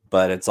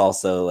 but it's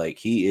also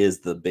he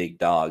is the big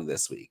dog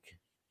this week.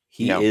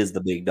 He is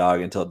the big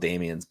dog until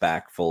Damian's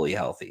back fully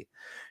healthy.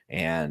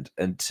 And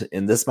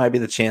this might be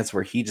the chance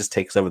where he just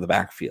takes over the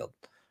backfield.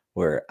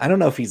 Where I don't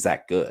know if he's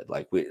that good.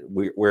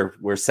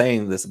 We're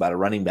saying this about a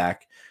running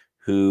back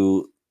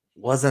who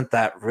wasn't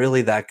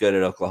really that good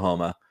at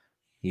Oklahoma.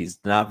 He's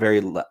not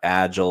very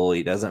agile.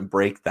 He doesn't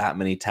break that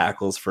many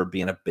tackles for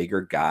being a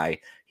bigger guy.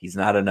 He's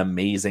not an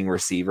amazing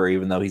receiver,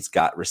 even though he's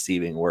got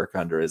receiving work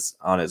on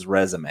his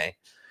resume.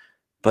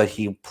 But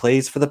he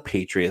plays for the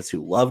Patriots,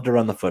 who love to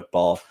run the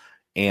football,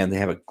 and they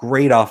have a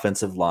great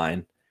offensive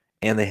line,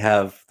 and they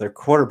have their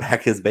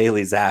quarterback is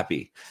Bailey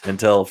Zappi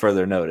until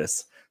further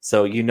notice.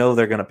 So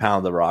they're going to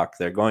pound the rock.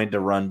 They're going to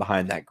run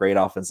behind that great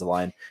offensive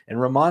line. And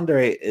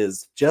Ramondre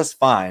is just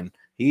fine.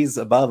 He's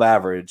above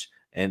average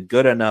and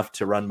good enough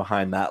to run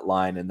behind that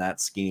line and that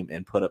scheme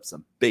and put up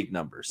some big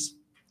numbers.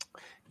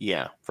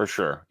 Yeah, for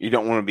sure. You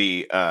don't want to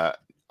be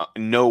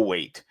no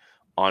weight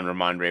on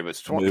Ramondre,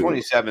 but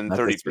 27,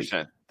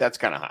 30%. That's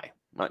kind of high.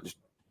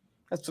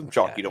 That's some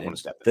chalk you don't want to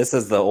step in. This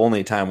is the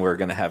only time we're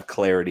going to have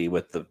clarity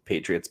with the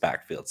Patriots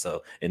backfield,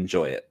 so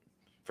enjoy it.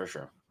 For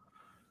sure.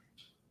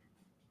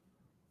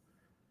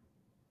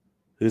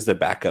 Who's the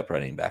backup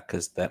running back?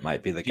 Because that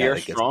might be the Pierre guy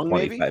that gets Strong,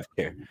 25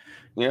 care.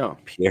 Yeah.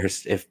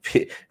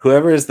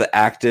 Whoever is the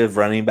active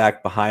running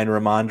back behind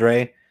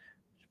Ramondre,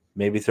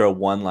 maybe throw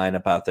one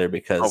lineup out there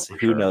because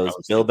who knows?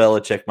 Bill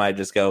Belichick might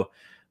just go,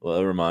 well,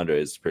 Ramondre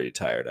is pretty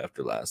tired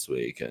after last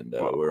week, and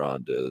we're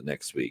on to the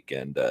next week.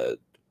 And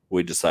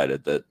we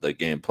decided that the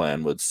game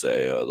plan would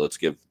say, let's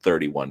give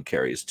 31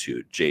 carries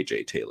to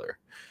J.J. Taylor.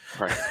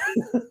 Right.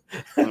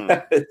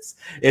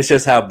 It's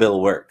just how Bill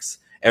works.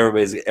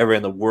 Everybody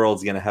in the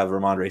world's going to have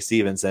Ramondre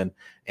Stevenson,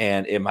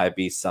 and it might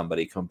be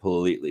somebody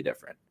completely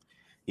different.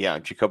 Yeah,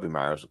 Jacoby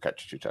Myers will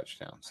catch 2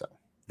 touchdowns. So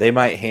they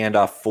might hand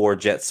off 4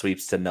 jet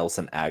sweeps to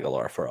Nelson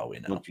Aguilar for all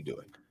we know. Don't you do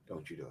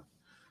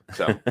it.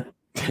 So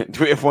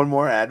do we have one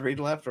more ad read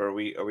left, or are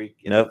we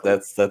Nope,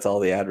 that's all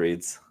the ad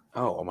reads.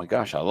 Oh my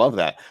gosh, I love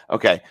that.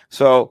 Okay,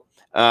 so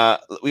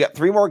we got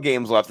 3 more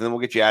games left, and then we'll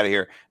get you out of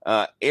here.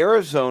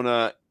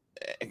 Arizona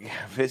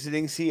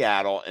visiting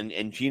Seattle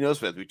and Geno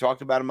Smith. We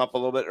talked about him up a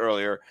little bit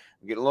earlier.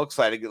 I'm getting a little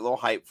excited, get a little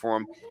hype for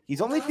him.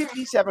 He's only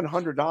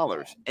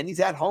 $5,700, and he's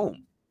at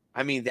home.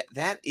 I mean,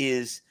 that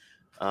is,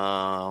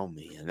 oh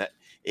man, that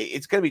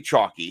it's going to be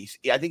chalky.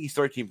 I think he's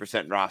 13%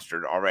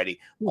 rostered already.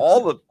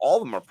 All of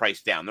them are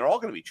priced down. They're all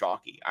going to be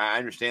chalky. I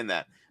understand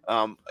that.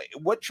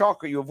 What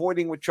chalk are you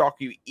avoiding? What chalk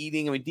are you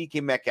eating? I mean,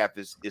 DK Metcalf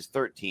is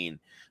 13.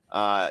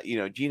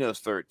 Geno's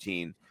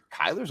 13.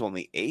 Kyler's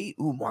only 8.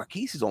 Ooh,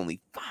 Marquise is only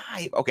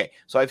 5. Okay,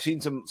 so I've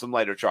seen some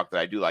lighter chalk that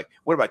I do like.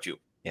 What about you?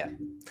 Yeah.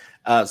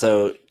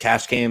 So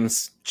cash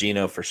games,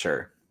 Geno for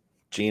sure.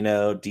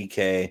 Geno,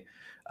 DK.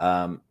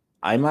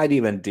 I might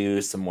even do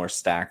some more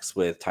stacks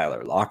with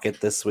Tyler Lockett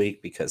this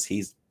week because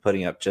he's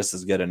putting up just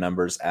as good a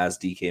numbers as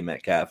DK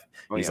Metcalf.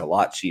 He's a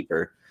lot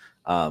cheaper.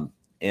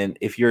 And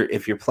if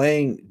you're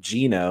playing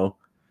Geno,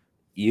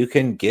 you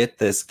can get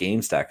this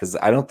game stack because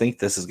I don't think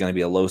this is going to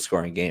be a low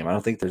scoring game. I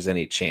don't think there's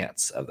any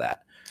chance of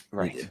that.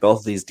 Right.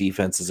 Both of these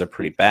defenses are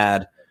pretty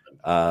bad.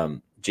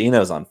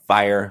 Geno's on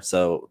fire,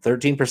 so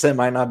 13%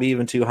 might not be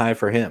even too high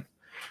for him.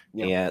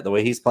 Yep. And the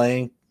way he's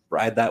playing,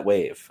 ride that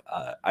wave.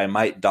 I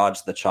might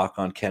dodge the chalk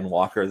on Ken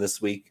Walker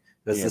this week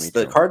because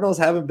the Cardinals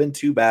haven't been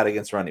too bad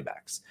against running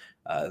backs.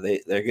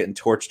 They're getting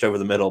torched over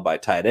the middle by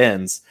tight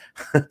ends.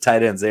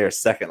 Tight ends, they are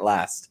second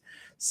last.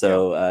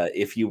 So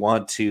if you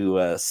want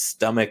to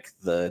stomach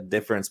the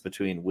difference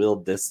between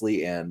Will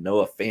Dissly and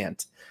Noah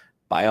Fant,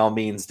 by all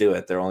means do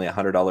it. They're only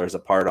 $100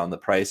 apart on the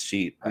price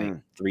sheet, like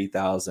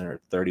 $3,000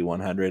 or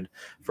 $3,100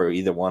 for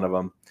either one of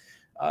them.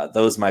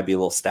 Those might be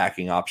little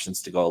stacking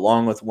options to go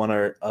along with one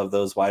of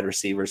those wide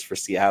receivers for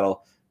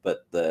Seattle.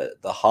 But the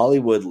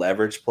Hollywood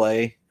leverage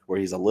play, where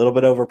he's a little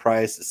bit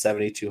overpriced at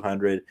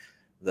 $7,200,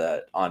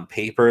 on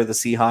paper the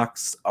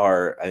Seahawks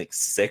are, I think,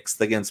 6th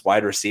against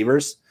wide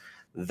receivers.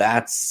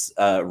 That's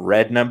a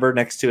red number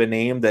next to a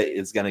name that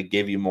is going to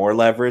give you more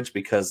leverage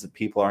because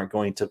people aren't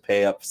going to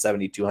pay up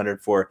 $7,200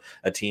 for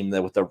a team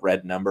that with a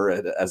red number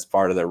as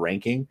part of their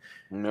ranking.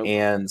 Nope.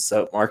 And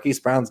so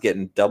Marquise Brown's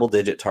getting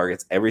double-digit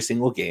targets every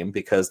single game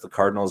because the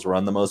Cardinals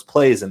run the most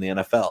plays in the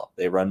NFL.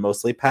 They run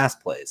mostly pass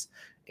plays.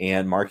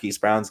 And Marquise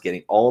Brown's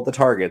getting all the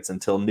targets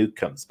until Nuke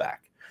comes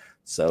back.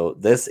 So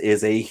this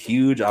is a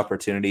huge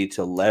opportunity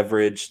to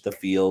leverage the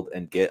field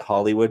and get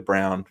Hollywood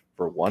Brown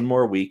for one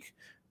more week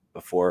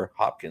before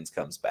Hopkins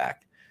comes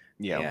back.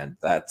 Yeah. And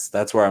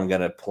that's where I'm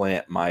going to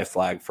plant my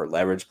flag for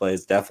leverage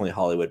plays. Definitely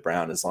Hollywood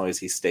Brown. As long as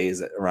he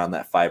stays around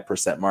that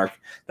 5% mark,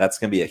 that's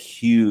going to be a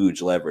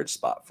huge leverage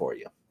spot for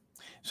you.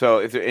 So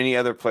if there are any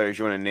other players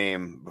you want to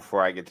name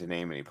before I get to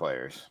name any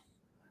players.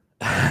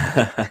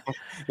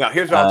 Now,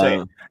 here's what I'll tell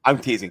you. I'm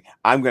teasing.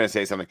 I'm going to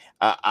say something.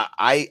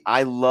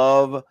 I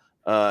love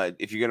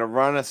if you're going to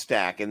run a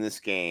stack in this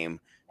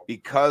game,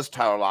 because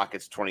Tyler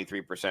Lockett's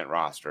 23%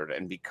 rostered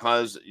and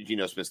because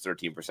Geno Smith's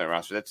 13%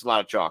 rostered, that's a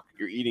lot of chalk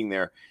you're eating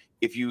there.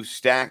 If you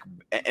stack,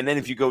 and then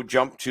if you go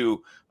jump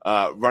to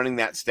running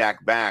that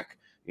stack back,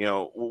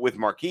 with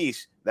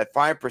Marquise, that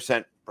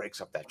 5% breaks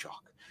up that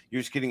chalk.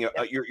 You're just getting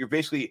you're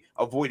basically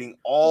avoiding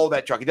all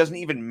that chalk. It doesn't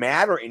even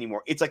matter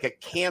anymore. It's like a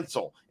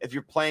cancel. If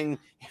you're playing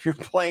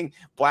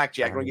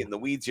blackjack, I don't get in the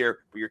weeds here,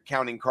 but you're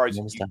counting cards.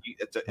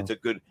 It's a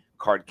good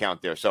card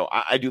count there. So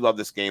I do love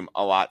this game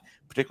a lot,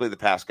 particularly the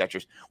pass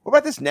catchers. What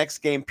about this next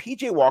game?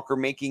 PJ Walker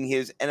making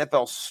his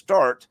NFL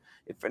start.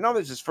 I know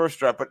this is his first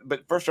start,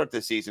 but first start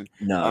this season.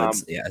 No,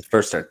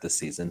 first start this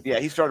season. Yeah,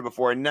 he started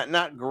before and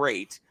not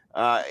great.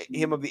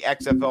 Him of the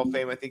XFL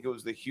fame, I think it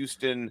was the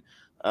Houston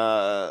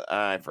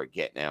I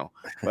forget now,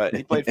 but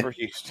he played for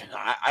Houston.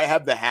 I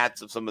have the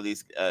hats of some of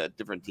these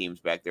different teams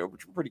back there,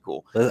 which were pretty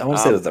cool. I want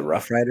to say it was the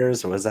Rough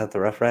Riders, or was that the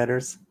Rough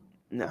Riders?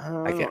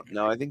 No, I can't.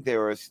 No, I think they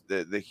were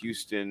the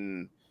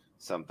Houston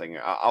something.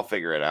 I'll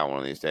figure it out one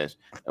of these days,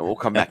 and we'll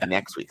come back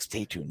next week.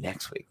 Stay tuned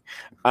next week.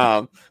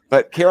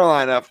 But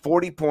Carolina,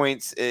 40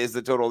 points is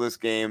the total of this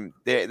game.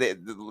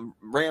 The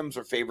Rams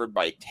are favored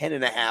by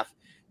 10.5.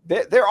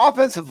 Their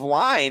offensive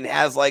line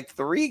has like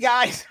 3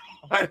 guys.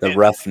 The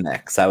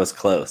Roughnecks. I was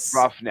close.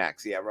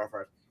 Roughnecks, yeah,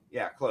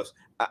 yeah, close.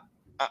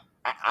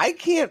 I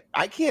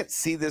can't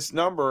see this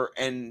number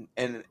and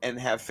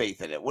have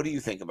faith in it. What do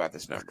you think about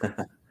this number?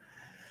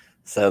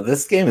 So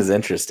this game is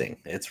interesting.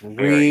 It's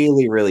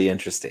really, really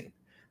interesting.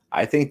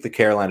 I think the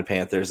Carolina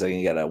Panthers are going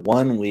to get a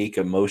 1-week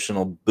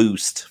emotional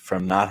boost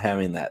from not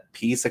having that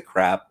piece of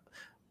crap,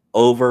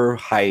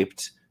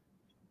 overhyped,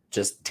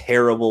 just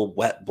terrible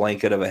wet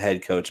blanket of a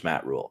head coach,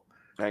 Matt Rule.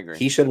 I agree.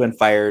 He should have been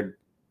fired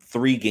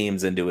 3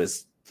 games into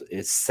his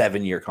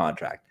 7-year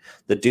contract.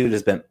 The dude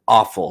has been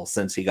awful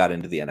since he got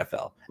into the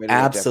NFL.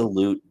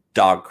 Absolute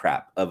dog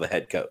crap of a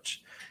head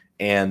coach.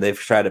 And they've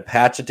tried to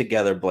patch it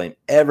together, blame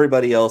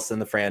everybody else in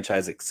the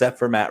franchise except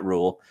for Matt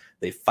Rule.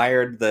 They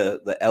fired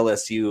the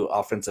LSU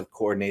offensive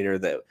coordinator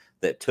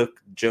that took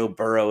Joe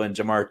Burrow and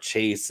Jamar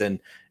Chase and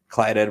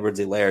Clyde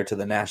Edwards-Helaire to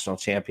the national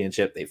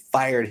championship. They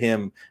fired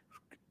him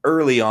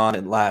early on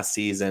in last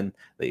season.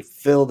 They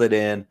filled it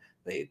in.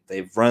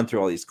 They've run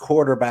through all these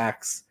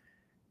quarterbacks.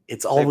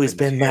 It's always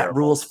been Matt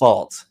Rule's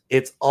fault.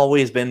 It's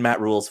always been Matt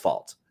Rule's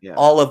fault. Yeah.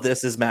 All of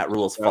this is Matt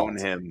Rule's fault.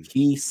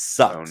 He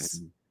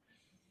sucks.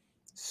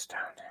 Stone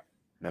him.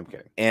 No, I'm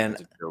kidding.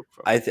 And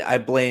I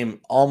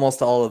blame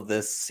almost all of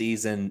this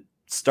season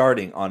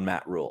starting on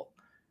Matt Rule.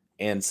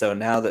 And so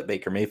now that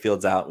Baker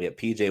Mayfield's out, we have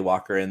PJ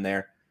Walker in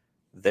there.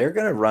 They're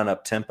going to run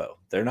up tempo.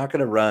 They're not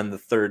going to run the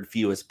 3rd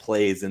fewest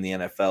plays in the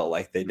NFL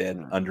like they did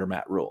under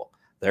Matt Rule.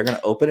 They're going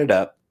to open it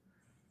up.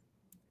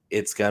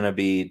 It's going to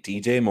be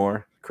DJ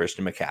Moore,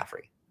 Christian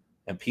McCaffrey.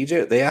 And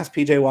they asked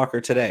PJ Walker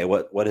today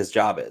what his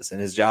job is. And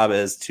his job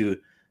is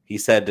he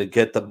said to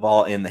get the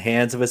ball in the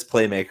hands of his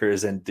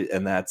playmakers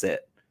and that's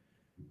it.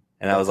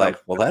 And I was like,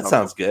 well, that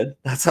sounds good.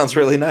 That sounds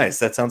really nice.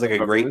 That sounds like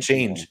a great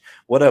change.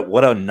 What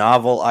a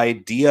novel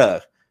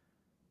idea,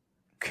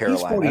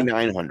 Carolina. He's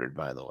 4,900,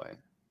 by the way.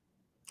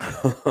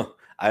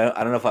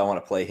 I don't know if I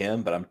want to play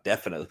him, but I'm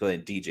definitely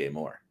playing DJ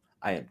Moore.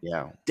 I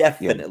am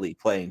definitely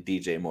playing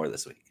DJ Moore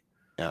this week.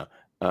 Yeah.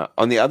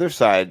 On the other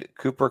side,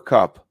 Cooper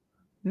Kupp,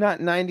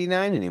 not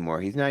 99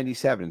 anymore. He's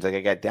 97. It's like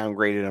I got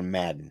downgraded on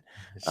Madden.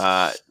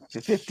 15%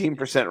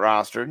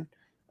 rostered.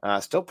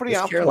 Still pretty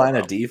out.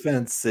 Carolina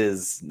defense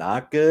is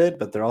not good,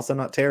 but they're also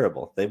not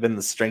terrible. They've been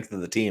the strength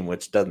of the team,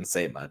 which doesn't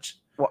say much.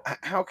 Well,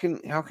 how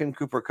can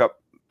Cooper Kupp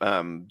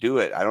do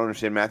it? I don't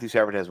understand. Matthew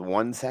Stafford has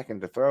 1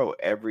 second to throw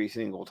every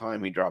single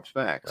time he drops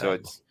back, so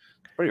it's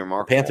pretty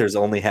remarkable. Panthers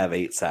only have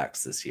 8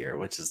 sacks this year,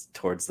 which is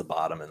towards the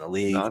bottom in the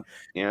league.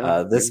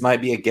 This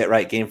might be a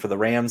get-right game for the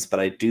Rams, but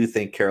I do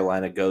think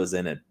Carolina goes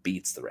in and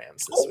beats the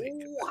Rams this week.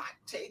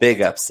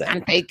 Big upset.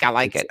 I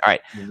like it. All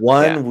right.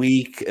 1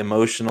 week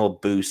emotional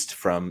boost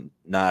from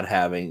not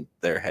having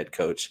their head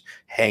coach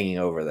hanging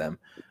over them.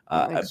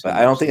 But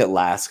I don't think it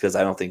lasts because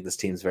I don't think this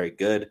team's very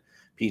good.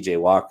 PJ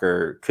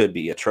Walker could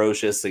be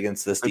atrocious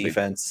against this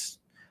defense.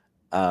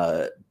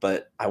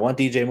 But I want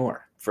DJ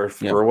Moore.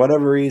 For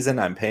whatever reason,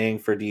 I'm paying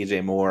for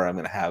DJ Moore. I'm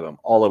going to have him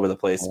all over the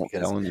place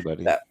because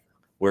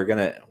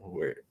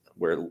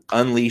we're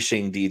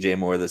unleashing DJ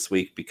Moore this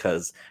week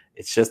because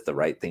it's just the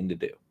right thing to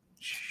do.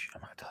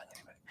 I'm not telling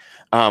anybody.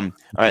 All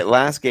right,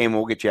 last game.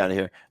 We'll get you out of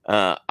here.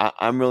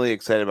 I'm really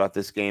excited about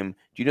this game.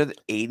 Do you know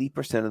that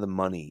 80% of the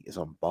money is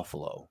on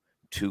Buffalo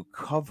to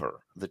cover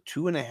the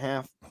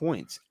 2.5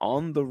 points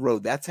on the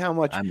road? That's how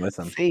much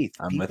faith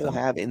people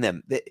have in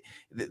them.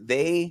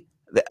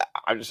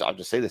 I'll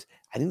just say this.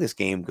 I think this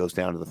game goes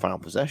down to the final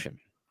possession.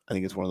 I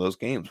think it's one of those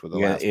games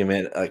where you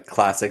mean a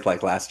classic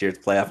like last year's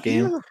playoff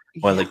game,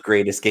 one of the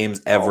greatest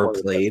games ever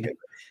played.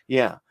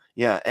 Yeah.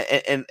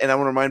 And I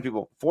want to remind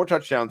people: 4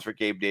 touchdowns for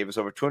Gabe Davis,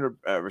 over 200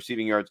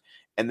 receiving yards,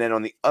 and then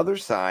on the other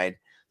side,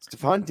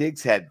 Stephon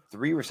Diggs had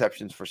 3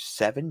 receptions for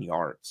 7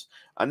 yards.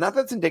 Not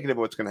that's indicative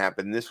of what's going to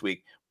happen this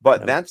week,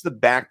 but that's the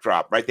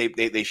backdrop, right?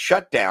 They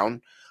shut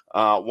down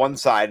one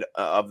side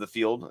of the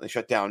field. They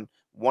shut down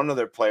one of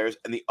their players,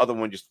 and the other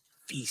one just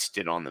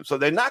feasted on them. So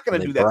they're not going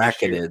to do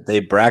that. They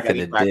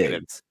bracketed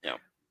Diggs. Yeah.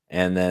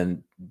 And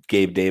then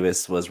Gabe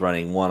Davis was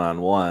running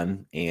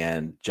one-on-one,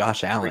 and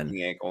Josh Allen.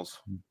 Ankles.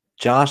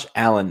 Josh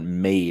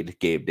Allen made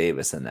Gabe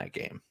Davis in that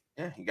game.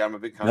 Yeah, he got him a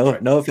big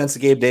contract. No offense to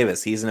Gabe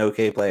Davis. He's an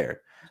okay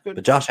player.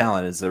 But Josh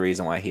Allen is the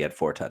reason why he had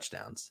 4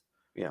 touchdowns.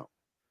 Yeah.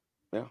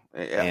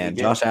 And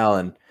Josh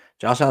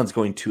Allen's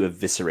going to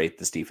eviscerate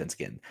this defense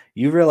again.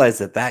 You realize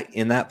that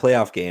in that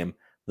playoff game,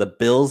 the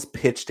Bills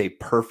pitched a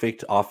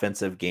perfect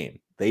offensive game.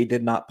 They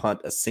did not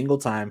punt a single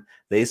time.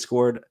 They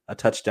scored a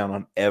touchdown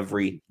on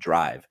every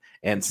drive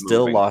and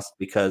still lost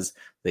because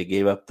they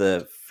gave up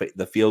the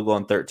field goal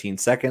in 13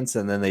 seconds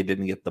and then they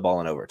didn't get the ball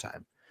in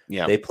overtime.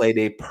 Yeah. They played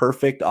a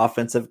perfect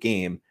offensive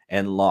game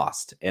and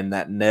lost, and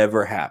that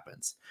never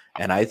happens.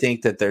 And I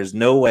think that there's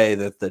no way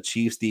that the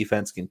Chiefs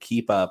defense can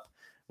keep up,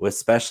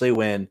 especially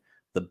when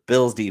the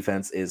Bills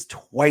defense is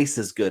twice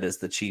as good as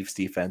the Chiefs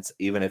defense.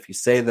 Even if you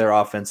say their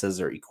offenses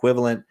are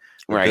equivalent,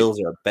 the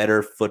Bills are a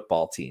better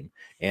football team.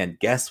 And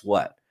guess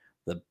what?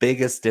 The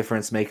biggest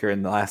difference maker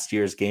in the last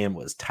year's game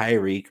was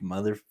Tyreek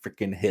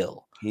motherfucking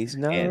Hill. He's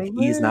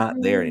not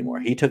there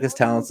anymore. He took his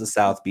talents to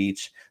South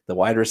Beach. The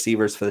wide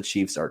receivers for the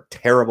Chiefs are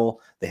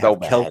terrible. They have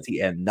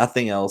Kelce and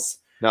nothing else.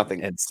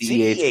 Nothing. And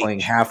CEH playing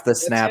half the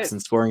snaps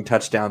and scoring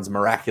touchdowns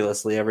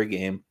miraculously every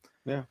game.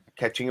 Yeah,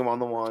 catching him on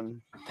the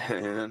one.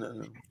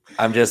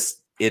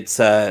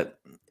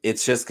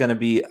 It's just going to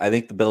be. I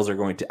think the Bills are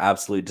going to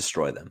absolutely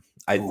destroy them.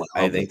 I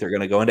think they're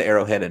going to go into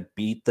Arrowhead and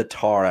beat the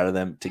tar out of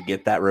them to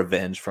get that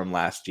revenge from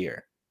last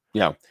year.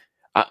 Yeah,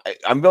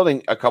 I'm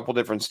building a couple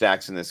different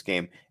stacks in this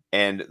game,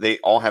 and they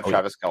all have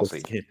Travis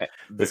Kelce.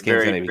 This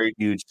game's going to be a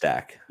huge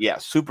stack. Yeah,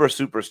 super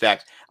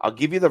stacks. I'll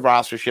give you the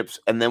rosterships,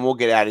 and then we'll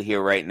get out of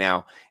here right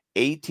now.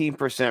 18%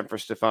 for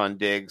Stephon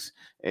Diggs,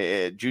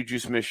 Juju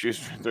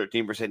Smith-Schuster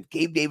 13%,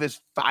 Gabe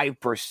Davis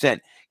 5%.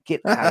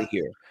 Get out of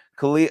here.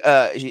 Khalil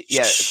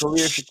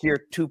Shakir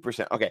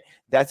 2%. Okay,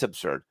 that's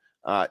absurd.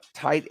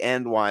 Tight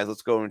end wise,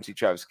 let's go and see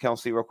Travis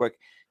Kelce real quick.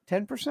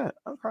 10%.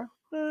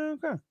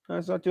 Okay,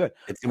 that's not too bad.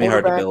 It's gonna be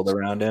hard to build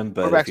around him,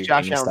 but quarterbacks,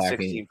 Josh Allen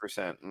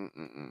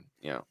 16%.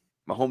 Yeah,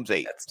 Mahomes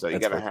 8. So you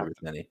gotta have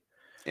many.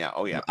 Yeah.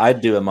 Oh yeah.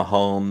 I'd do a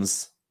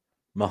Mahomes,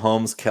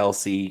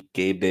 Kelce,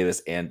 Gabe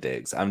Davis, and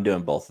Diggs. I'm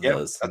doing both of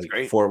those. That's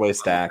great. 4-way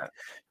stack.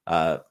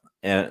 And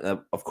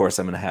of course,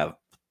 I'm going to have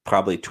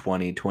probably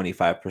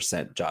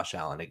 20-25% Josh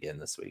Allen again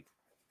this week.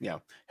 Yeah.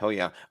 Hell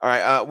yeah. All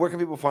right. Where can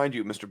people find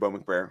you, Mr. Bo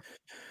McBrayer?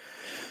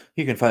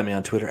 You can find me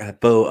on Twitter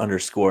at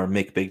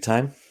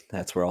Bo_MakeBigTime.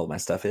 That's where all my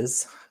stuff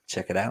is.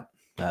 Check it out.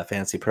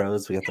 Fantasy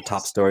Pros. We got the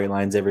top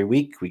storylines every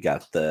week. We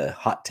got the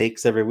hot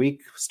takes every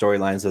week.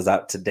 Storylines was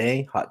out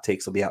today. Hot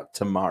takes will be out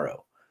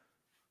tomorrow.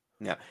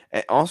 Yeah.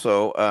 And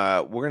also,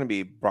 we're going to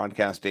be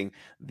broadcasting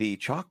the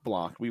chalk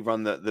block. We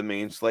run the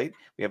main slate.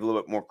 We have a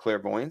little bit more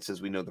clairvoyance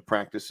as we know the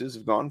practices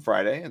have gone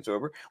Friday. It's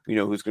over. We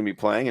know who's going to be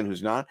playing and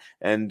who's not.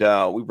 And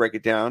we break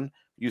it down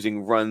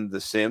using Run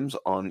the Sims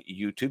on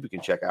YouTube. You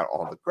can check out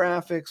all the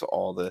graphics,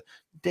 all the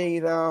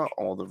data,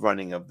 all the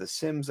running of the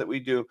Sims that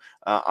we do.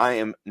 I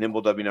am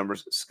Nimble W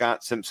Numbers,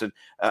 Scott Simpson.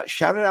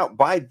 Shouted out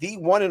by the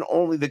one and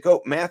only, the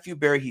GOAT, Matthew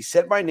Berry. He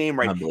said my name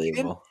right.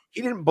 Unbelievable.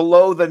 He didn't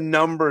blow the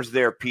numbers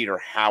there, Peter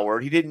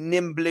Howard. He didn't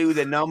nimblew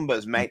the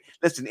numbers, mate.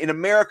 Listen, in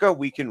America,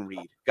 we can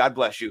read. God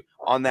bless you.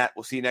 On that,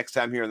 we'll see you next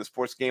time here on the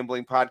Sports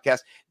Gambling Podcast.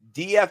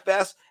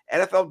 DFS,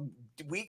 NFL Week